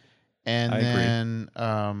 Yeah. And I agree. then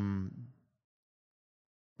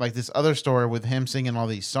like this other story with him singing all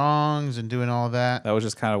these songs and doing all that. That was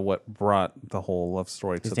just kind of what brought the whole love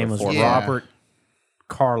story to His the name was forefront. Yeah. Robert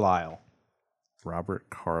Carlyle. Robert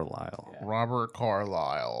Carlyle. Robert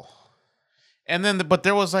Carlyle. And then but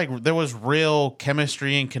there was real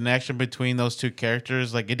chemistry and connection between those two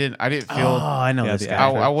characters. Like I didn't feel Oh, I know Yeah, this the guy.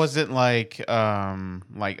 actor. I wasn't like I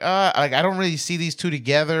don't really see these two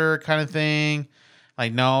together kind of thing.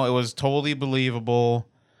 Like no, it was totally believable.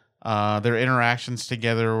 Their interactions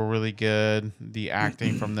together were really good. The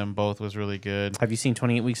acting from them both was really good. Have you seen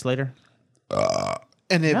 28 Weeks Later?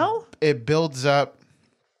 And No? it builds up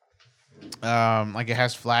like it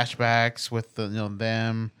has flashbacks with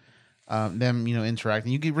them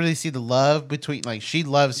interacting. You could really see the love between like she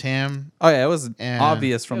loves him. Oh yeah, it was And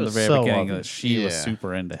obvious from it the was very so beginning that obvious. she was Yeah.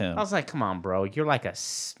 super into him. I was like, come on, bro. You're like a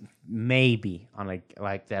maybe on a,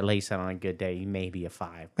 like that lady said, on a good day, you may be a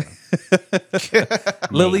 5. Bro.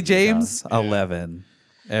 Lily Maybe, James, 11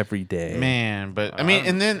 every day. Man, but I mean,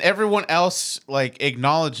 and then everyone else like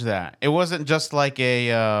acknowledged that. It wasn't just like a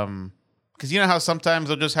because you know how sometimes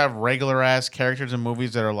they'll just have regular ass characters in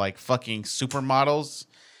movies that are like fucking supermodels.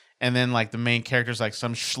 And then like the main character's like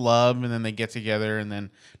some schlub, and then they get together, and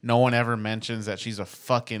then no one ever mentions that she's a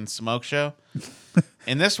fucking smoke show.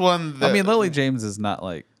 In this one, I mean, Lily James is not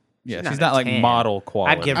like She's she's not not a like 10. model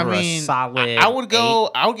quality. I'd give I her mean, a solid. I would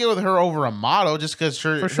go with her over a model just because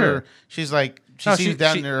For sure. she's like she No, seems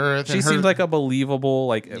down to earth. She and seems her- like a believable,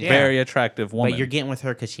 like very attractive woman. But you're getting with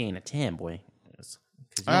her because she ain't a 10, boy. 'Cause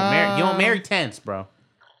you don't marry 10s, bro.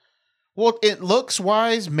 Well, it looks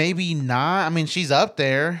wise, maybe not. I mean, she's up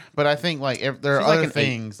there, but I think like if there are She's like other an eight-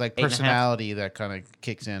 things like 8.5. personality that kind of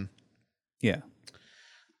kicks in. yeah.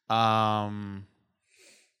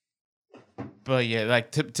 But yeah,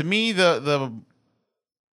 like to me, the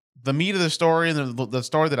meat of the story and the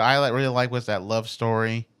story that I really like was that love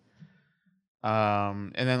story.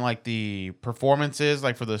 And then like the performances,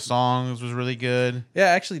 like for the songs, was really good. Yeah, I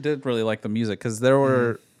actually did really like the music because there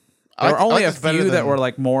were I there were like- I only like a this better few that than- were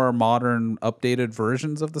like more modern, updated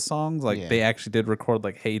versions of the songs. Like Yeah. they actually did record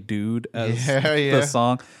like "Hey Dude" as Yeah, yeah. the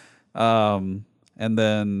song. And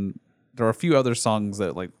then there were a few other songs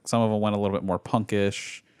that like some of them went a little bit more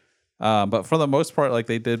punkish. But for the most part, like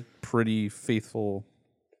they did pretty faithful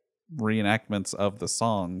reenactments of the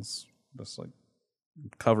songs, just like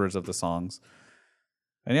covers of the songs.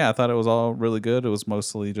 And yeah, I thought it was all really good. It was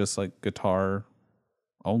mostly just like guitar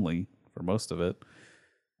only for most of it.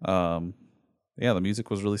 Yeah, the music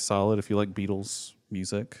was really solid. If you like Beatles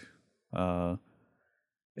music.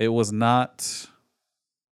 It was not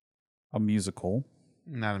a musical.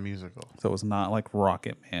 Not a musical. So it was not like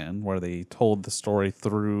Rocket Man, where they told the story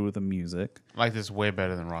through the music. I like this way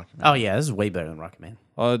better than Rocket Man. Oh yeah, this is way better than Rocket Man.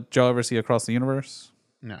 Did y'all ever see Across the Universe?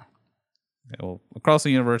 No. Yeah, well, Across the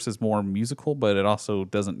Universe is more musical, but it also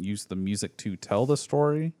doesn't use the music to tell the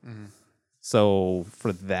story. So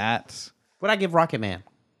for that, What'd I give Rocket Man?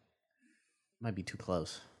 Might be too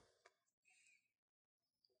close.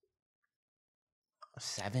 A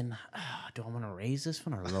 7? Do I want to raise this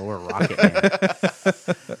one or lower Rocket Man?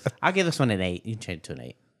 I'll give this one an 8. You can change it to an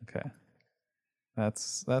 8. okay,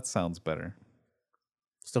 that sounds better.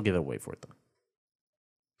 Still give it away for it though.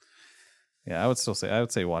 Yeah, I would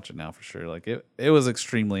say watch it now for sure. Like it was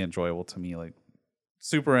extremely enjoyable to me. Like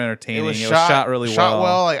super entertaining. It was shot really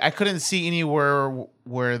well. Like I couldn't see anywhere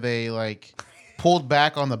where they like pulled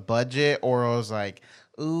back on the budget, or it was like,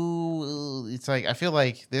 ooh, it's like I feel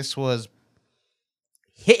like this was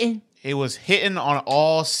Hitting, it was hitting on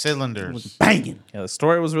all cylinders. banging. Yeah, the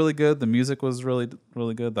story was really good. The music was really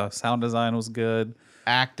really good. The sound design was good.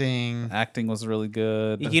 Acting. Acting was really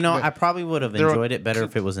good. You know, I probably would have There were- enjoyed it better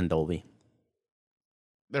if it was in Dolby.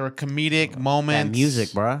 There were comedic moments. That music,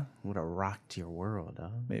 bruh, would have rocked your world,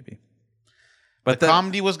 dog. Maybe, But the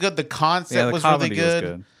comedy was good. The concept yeah, the was really comedy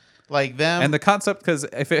good. Like them. And the concept, because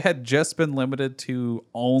if it had just been limited to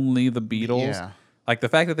only the Beatles, Yeah. like the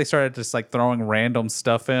fact that they started just like throwing random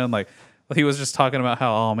stuff in, like he was just talking about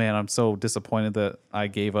how, oh man, I'm so disappointed that I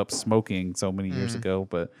gave up smoking so many years ago,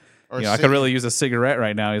 but Or I could really use a cigarette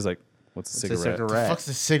right now. He's like, what's a cigarette? the fuck's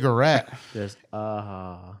a cigarette? Just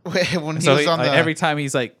When he So was on the every time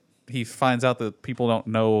he finds out that people don't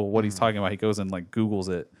know what he's talking about, he goes and like Googles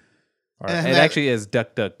it. Or, And it that- actually is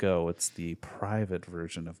DuckDuckGo. It's the private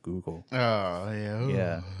version of Google. Oh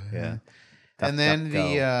yeah. Yeah. And then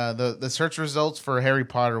the search results for Harry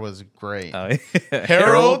Potter was great. Oh,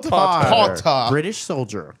 Harold Potter. British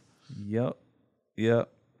soldier. Yep.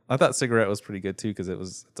 I thought cigarette was pretty good too because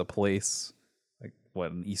it's a place like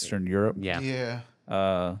in Eastern Europe. Yeah. Yeah.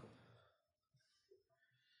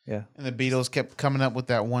 Yeah. And the Beatles kept coming up with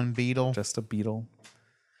that one Beatle. Just a beetle.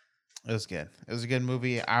 It was good. It was a good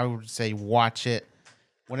movie. I would say watch it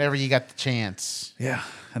whenever you got the chance. Yeah.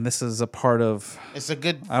 And this is a part of. It's a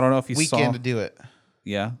good I don't know if you weekend saw. to do it.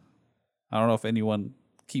 Yeah. I don't know if anyone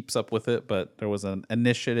keeps up with it, but there was an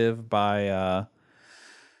initiative by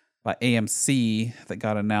AMC that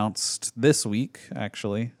got announced this week,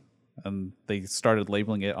 actually, and they started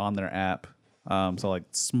labeling it on their app. So like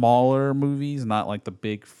smaller movies, not like the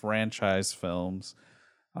big franchise films,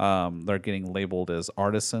 they're getting labeled as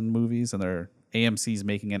artisan movies, and AMC's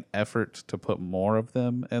making an effort to put more of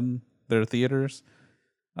them in their theaters.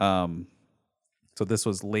 So this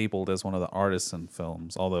was labeled as one of the artisan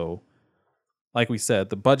films, although, like we said,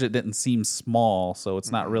 the budget didn't seem small, so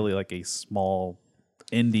it's not really like a small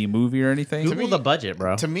indie movie or anything. Google the budget,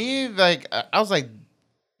 bro. To me, like I was like,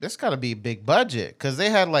 this got to be a big budget because they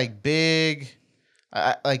had like big,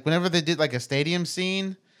 like whenever they did like a stadium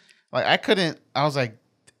scene, like I was like,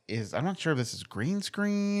 I'm not sure if this is green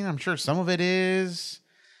screen. I'm sure some of it is,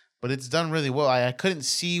 but it's done really well. I couldn't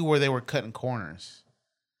see where they were cutting corners.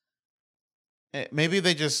 Maybe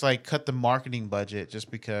they just like cut the marketing budget just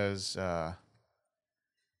because, I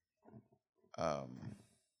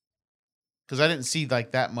didn't see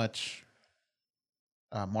like that much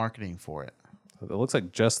marketing for it. It looks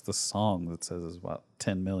like just the song that says is about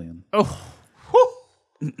 10 million. Oh.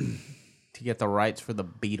 To get the rights for the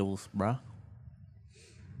Beatles, bro.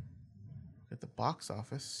 At the box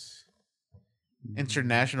office,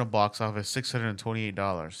 international box office,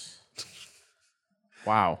 $628.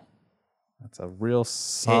 Wow. That's a real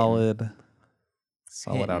solid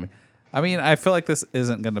Hitting. outing. I mean, I feel like this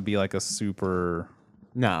isn't going to be like a super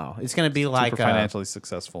No, it's gonna be like financially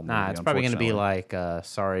successful movie. Nah, it's probably gonna be unfortunately. like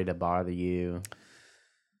Sorry to Bother You.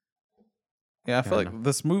 Yeah, I feel like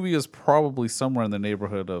this movie is probably somewhere in the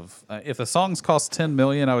neighborhood of if the songs cost 10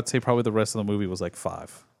 million, I would say probably the rest of the movie was like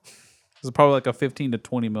 5. This is probably like a 15 to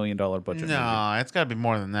 20 million dollar budget movie. No, it's got to be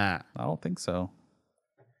more than that. I don't think so.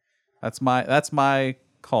 That's my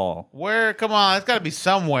call. Where? Come on, it's got to be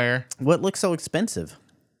somewhere. What looks so expensive?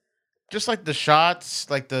 Just like the shots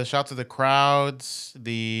of the crowds,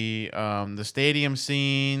 the stadium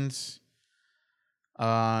scenes. It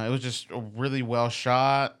was just really well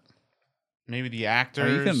shot. Maybe the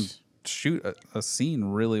actors. I mean, you can shoot a scene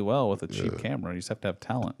really well with a cheap camera. You just have to have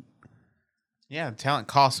talent. Yeah, talent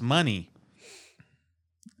costs money.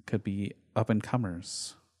 Could be up and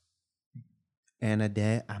comers. Ana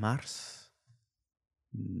de Amars.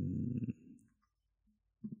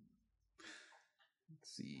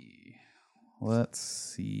 Let's see. Let's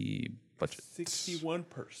see. Budget.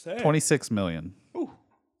 61%. 26 million.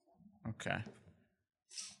 Okay.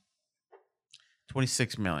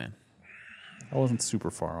 26 million. That wasn't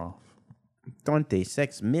super far off.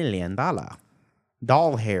 $26 million.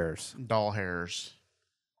 Doll hairs. Doll hairs.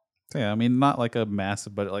 So yeah, I mean, not like a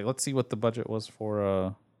massive budget. Like, let's see what the budget was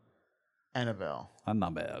for Annabelle.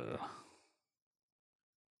 Annabelle.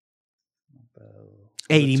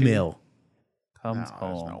 80 mil. Comes There's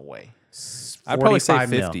home. no way. I'd probably say 45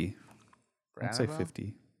 mil. 50. I'd say Annabelle?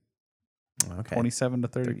 50. Okay. 27 to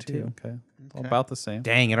 32. Okay. Well, about the same.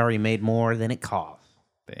 Dang, it already made more than it cost.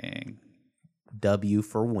 Dang. W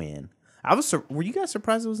for win. Were you guys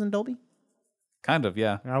surprised it was in Dolby? Kind of,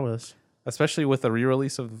 yeah. I was. Especially with the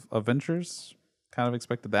re-release of Avengers. Kind of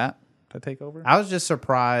expected that to take over. I was just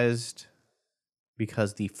surprised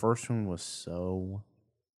because the first one was so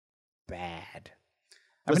bad.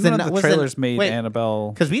 I mean, none of the trailers made wait,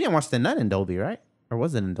 Annabelle. Because we didn't watch The Nun in Dolby, right? Or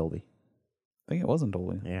was it in Dolby? I think it wasn't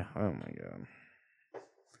Dolby. Yeah. Oh my god.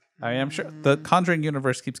 I mean, I'm sure the Conjuring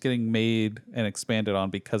universe keeps getting made and expanded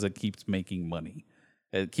on because it keeps making money.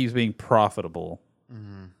 It keeps being profitable.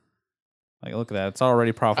 Like, look at that; it's already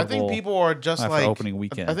I profitable. think people are just after like opening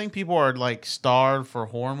weekend. I think people are like starved for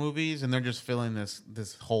horror movies, and they're just filling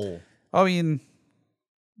this hole. I mean,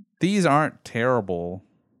 these aren't terrible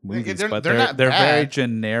movies, they're but not they're very bad.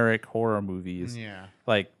 generic horror movies. Yeah.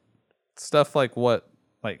 Like stuff like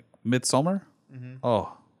Midsommar. Mm-hmm.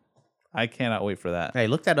 Oh, I cannot wait for that. Hey,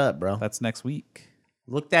 look that up, bro. That's next week.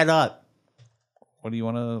 Look that up. What do you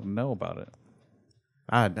want to know about it?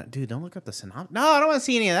 Dude, don't look up the synopsis. No, I don't want to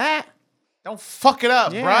see any of that. Don't fuck it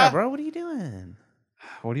up, Yeah, bruh. bro. What are you doing?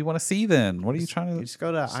 What do you want to see then? What are you trying to? Just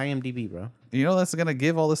go to IMDb, bro. You know that's gonna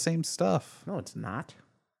give all the same stuff. No, it's not.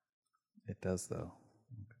 It does though.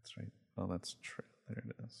 That's right. Oh, that's true. There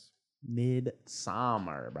it is.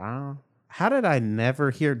 Midsummer, bro. How did I never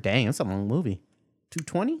hear? Dang, that's a long movie.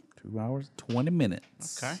 220? 2 hours, 20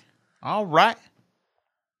 minutes. Okay. All right.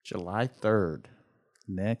 July 3rd.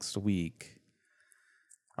 Next week.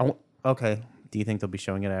 Okay. Do you think they'll be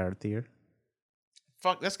showing it at our theater?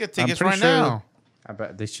 Fuck, let's get tickets pretty right sure now. I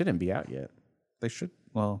bet they shouldn't be out yet. They should.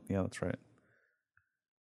 Well, yeah, that's right.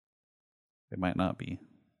 They might not be.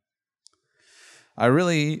 I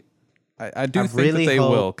do think really that they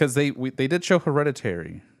will hope- because they did show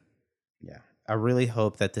Hereditary. Yeah. I really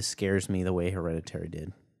hope that this scares me the way Hereditary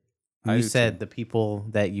did. I You do said too. the people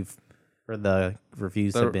that you've heard the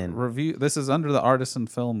reviews The have been review. This is under the Artisan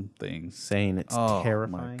Film thing. saying it's Oh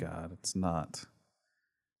terrifying. my god, it's not.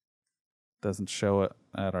 Doesn't show it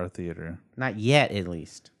at our theater. Not yet, at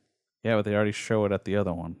least. Yeah, but they already show it at the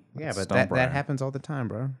other one. Yeah, at but that Stonebriar. happens all the time,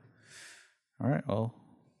 bro. All right. Well,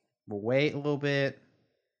 We'll wait a little bit.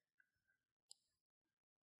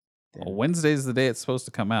 Wednesday's the day it's supposed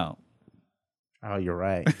to come out. Oh, you're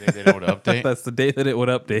right. They don't update. That's the day that it would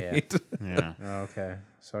update. Yeah. Okay.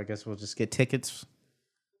 So I guess we'll just get tickets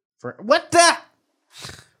for what the?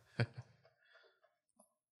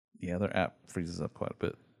 Yeah, their app freezes up quite a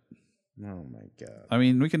bit. Oh my god. I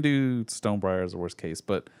mean, we can do Stonebriar as the worst case,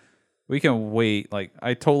 but we can wait. Like,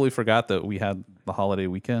 I totally forgot that we had the holiday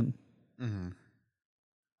weekend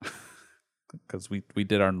because we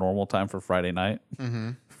did our normal time for Friday night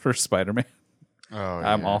for Spider-Man. Oh,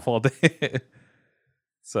 I'm off all day.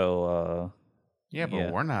 So, Yeah, but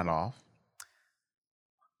Yeah. we're not off.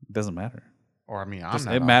 it doesn't matter. Or I mean, I'm Just,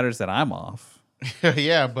 not. it off. matters that I'm off.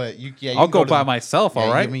 Yeah, but you. Yeah, you I'll can go to by the- myself, Yeah,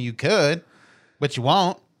 all right? I mean, you could, but you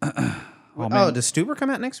won't. Oh, does Stuber come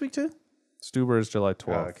out next week too? Stuber is July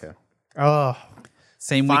 12th. Oh,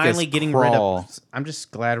 Same week finally as getting Crawl. rid of. I'm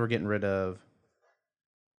just glad we're getting rid of.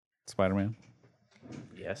 Spider-Man.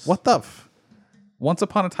 Yes. What the? Once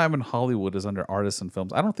Upon a Time in Hollywood is under Artisan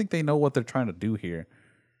Films. I don't think they know what they're trying to do here.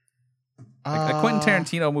 Like, a Quentin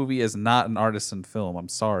Tarantino movie is not an Artisan film. I'm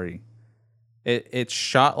sorry. It's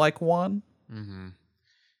shot like one.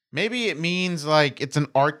 Maybe it means like it's an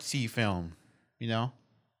artsy film. You know.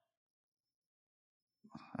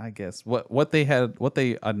 I guess what they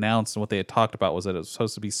announced and what they had talked about was that it was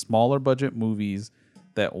supposed to be smaller budget movies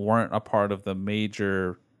that weren't a part of the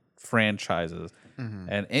major franchises.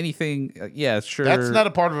 And anything, sure. That's not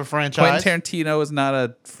a part of a franchise. Quentin Tarantino is not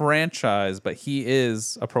a franchise, but he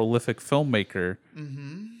is a prolific filmmaker.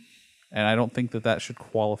 And I don't think that should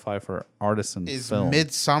qualify for artisan Is film.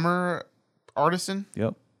 Midsummer artisan?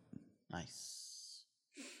 Yep. Nice.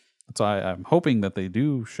 So I'm hoping that they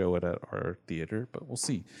do show it at our theater, but we'll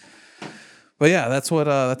see. But yeah, that's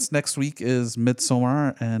that's next week is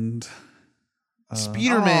Midsommar and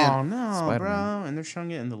Spider-Man. Oh no, Spider-Man. bro! And they're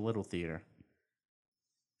showing it in the little theater.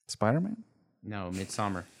 Spider-Man. No,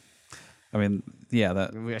 Midsummer. I mean, yeah,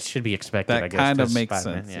 that It should be expected. I that guess, kind of 'cause makes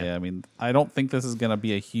Spider-Man, sense. Yeah. I mean, I don't think this is going to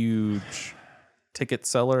be a huge ticket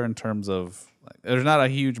seller in terms of there's not a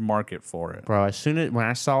huge market for it. Bro, as soon as when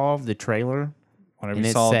I saw the trailer Whenever and you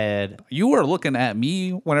it saw, said, you were looking at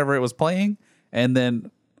me whenever it was playing, and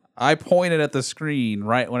then I pointed at the screen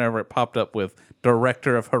right whenever it popped up with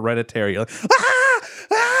director of Hereditary. You're like, ah!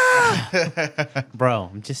 Ah! bro,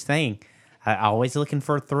 I'm just saying, I always looking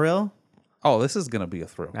for a thrill. Oh, this is gonna be a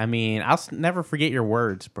thrill. I mean, I'll never forget your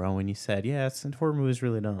words, bro, when you said, yeah, horror movies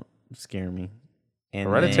really don't scare me. And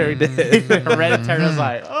Hereditary then- did. Hereditary was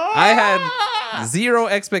like, oh. I had zero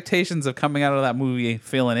expectations of coming out of that movie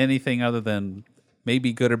feeling anything other than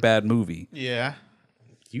maybe good or bad movie. Yeah.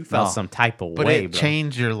 You felt No. some type of But way, it bro.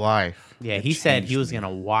 changed your life. Yeah, he said he was going to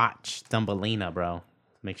watch Thumbelina, bro.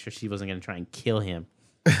 Make sure she wasn't going to try and kill him.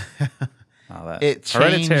 Oh, that It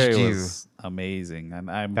changed Hereditary you. was amazing, and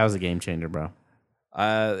That was a game changer, bro.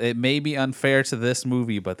 it may be unfair to this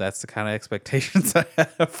movie, but that's the kind of expectations I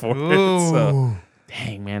have for it. So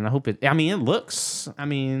Dang, man. I hope it. I mean, it looks. I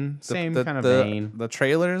mean, same the, kind of the, vein. The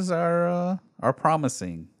trailers are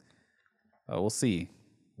promising. We'll see.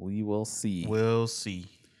 We will see. We'll see.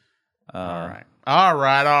 All right. All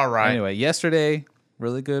right. Anyway, yesterday,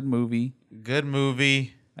 really good movie. Good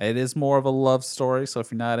movie. It is more of a love story, so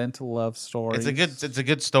if you're not into love stories, It's a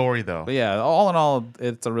good story though. But yeah, all in all,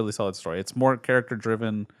 it's a really solid story. It's more character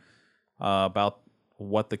driven about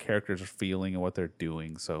what the characters are feeling and what they're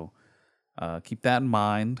doing. So keep that in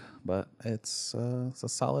mind. But it's a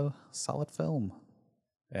solid film,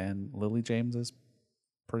 and Lily James is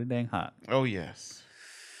pretty dang hot. Oh yes.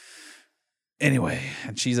 Anyway,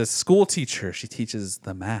 and she's a school teacher. She teaches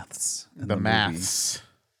the maths. in The movie. maths.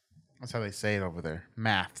 That's how they say it over there.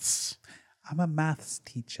 Maths. I'm a maths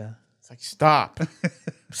teacher. It's like stop.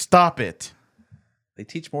 Stop it. They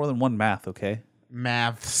teach more than one math, okay?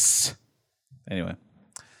 Maths. Anyway,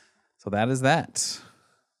 so that is that.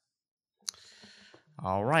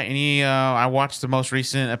 All right. I watched the most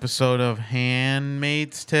recent episode of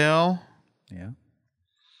Handmaid's Tale. Yeah.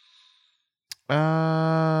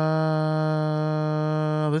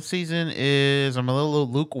 This season I'm a little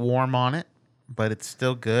lukewarm on it, but it's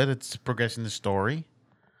still good. It's progressing the story.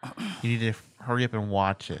 You need to hurry up and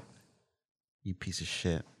watch it. You piece of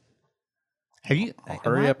shit. Have you?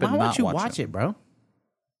 hurry up and why not won't you watch watch it. it, bro?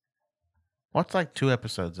 Watch like 2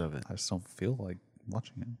 episodes of it. I just don't feel like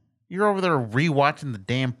watching it. You're over there rewatching the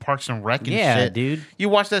damn Parks and Rec and Yeah, shit. dude. You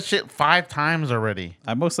watched that shit 5 times already.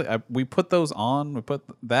 We put those on. We put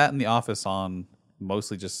that and The Office on.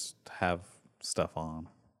 Mostly just have stuff on.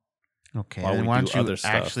 Okay. While Then we why do don't you other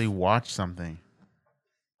stuff. actually watch something?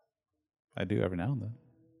 I do every now and then.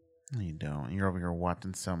 No, you don't. You're over here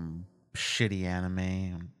watching some shitty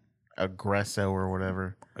anime, Aggresso or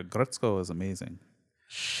whatever. Gretzko is amazing.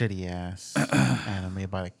 Shitty ass anime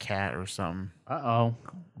about a cat or something. Uh-oh.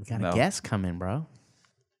 We got No. a guest coming, bro.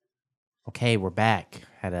 Okay, we're back.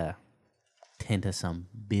 Had to tend to some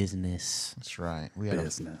business. That's right. We had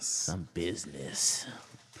Business. Some business.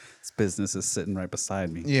 This business is sitting right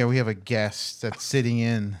beside me. we have a guest that's sitting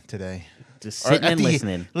in today. Just Or sitting at and the-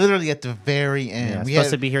 listening. Literally at the very end. Yeah, we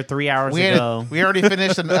supposed to be here 3 hours we, ago. we already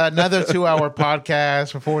finished another 2-hour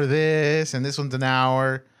podcast before this, and this one's an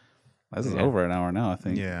hour. This is over an hour now, I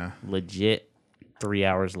think. Yeah. Legit 3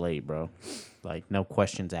 hours late, bro. Like, no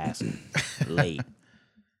questions asked. Late.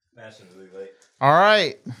 All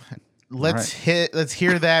right. Let's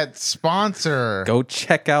hear that sponsor. Go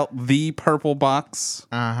check out The Purple Box.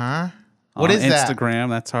 Uh-huh. What on is that? Instagram.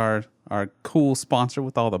 That's our cool sponsor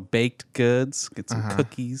with all the baked goods. Get some Uh-huh.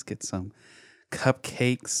 cookies, get some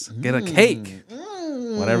cupcakes, get a cake.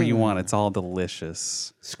 Whatever you want. It's all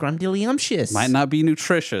delicious. Scrumdiddlyumptious. Might not be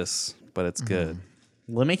nutritious, but it's good.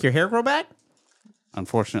 Will it make your hair grow back?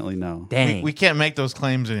 Unfortunately, no. Dang. We can't make those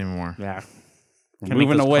claims anymore. yeah. We're Can make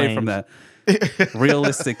moving those away from claims. that.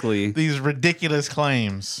 Realistically, These ridiculous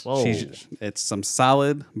claims. Whoa. it's some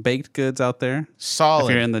solid baked goods out there. If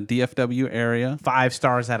Solid. you're in the DFW area, 5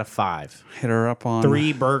 stars out of 5. hit her up on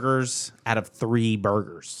 3 burgers out of 3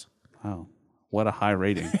 burgers. Oh, what a high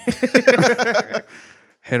rating.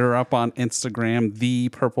 Hit her up on Instagram, The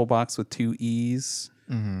Purple Box with 2 E's.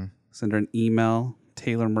 Send her an email,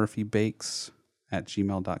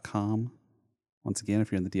 taylormurphybakes@gmail.com. Once again,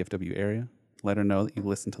 if you're in the DFW area, let her know that you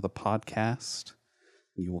listen to the podcast.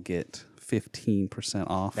 You will get 15%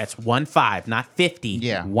 off. That's 1.5, not 50.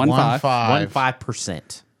 Yeah. 1.5.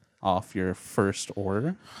 1.5%. off your first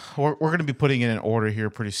order. We're going to be putting it in order here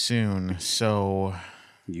pretty soon. So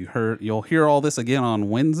You'll hear all this again on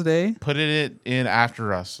Wednesday, put it in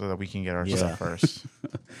after us so that we can get our stuff first.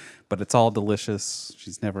 but it's all delicious.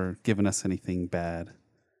 She's never given us anything bad.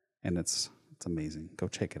 and it's amazing. Go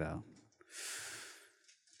check it out.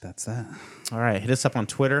 That's that. All right, hit us up on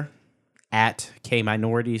Twitter at K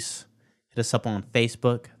Minorities. Hit us up on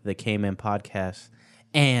Facebook, the K-Men Podcast,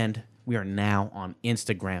 and we are now on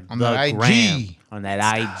Instagram, On the that IG. Gram, on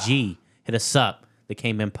that IG. Hit us up, the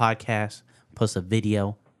K-Men Podcast. Post a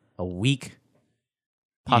video a week,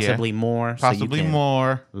 possibly more. Possibly so you can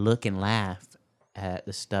more. Look and laugh at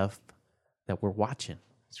the stuff that we're watching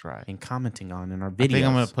That's right. and commenting on in our I videos. think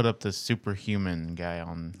I'm gonna put up the superhuman guy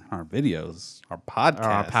on. Our videos, our podcast, Or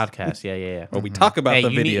our podcast. Yeah. where we talk about Hey,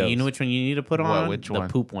 the you videos. you know which one you need to put What, on? which the one?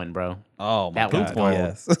 poop one, bro. Oh my That one's god! gold.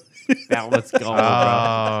 Yes. That one's gold, bro.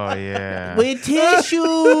 Oh yeah. With tissues.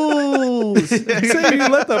 So you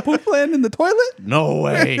let the poop land in the toilet? No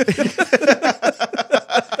way.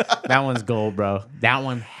 That one's gold, bro. That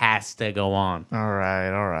one has to go on. All right.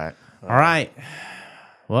 All right.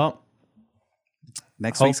 Well,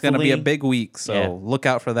 Next week's gonna be a Hopefully- big week, so Yeah. look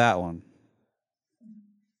out for that one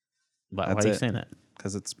but why That's are you it. saying that?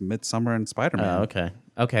 because it's Midsummer and Spider-Man. Oh, okay.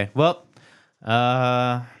 Okay. Well,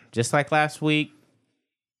 just like last week,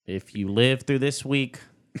 if you live through this week,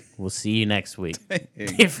 we'll see you next week.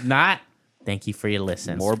 If not, thank you for your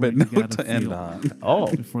listen. Morbid You note gotta to end feel. on. Oh.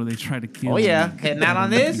 Before they try to kill Oh, me. yeah. Heading out on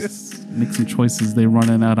this? Make some choices. They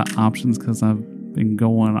running out of options because I've been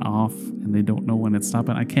going off and they don't know when it's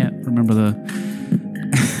stopping. I can't remember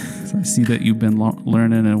I see that you've been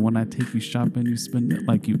learning, and when I take you shopping, you spend it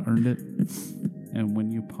like you earned it. And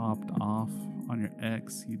when you popped off on your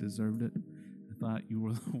ex, he deserved it. I thought you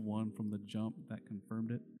were the one from the jump that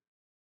confirmed it.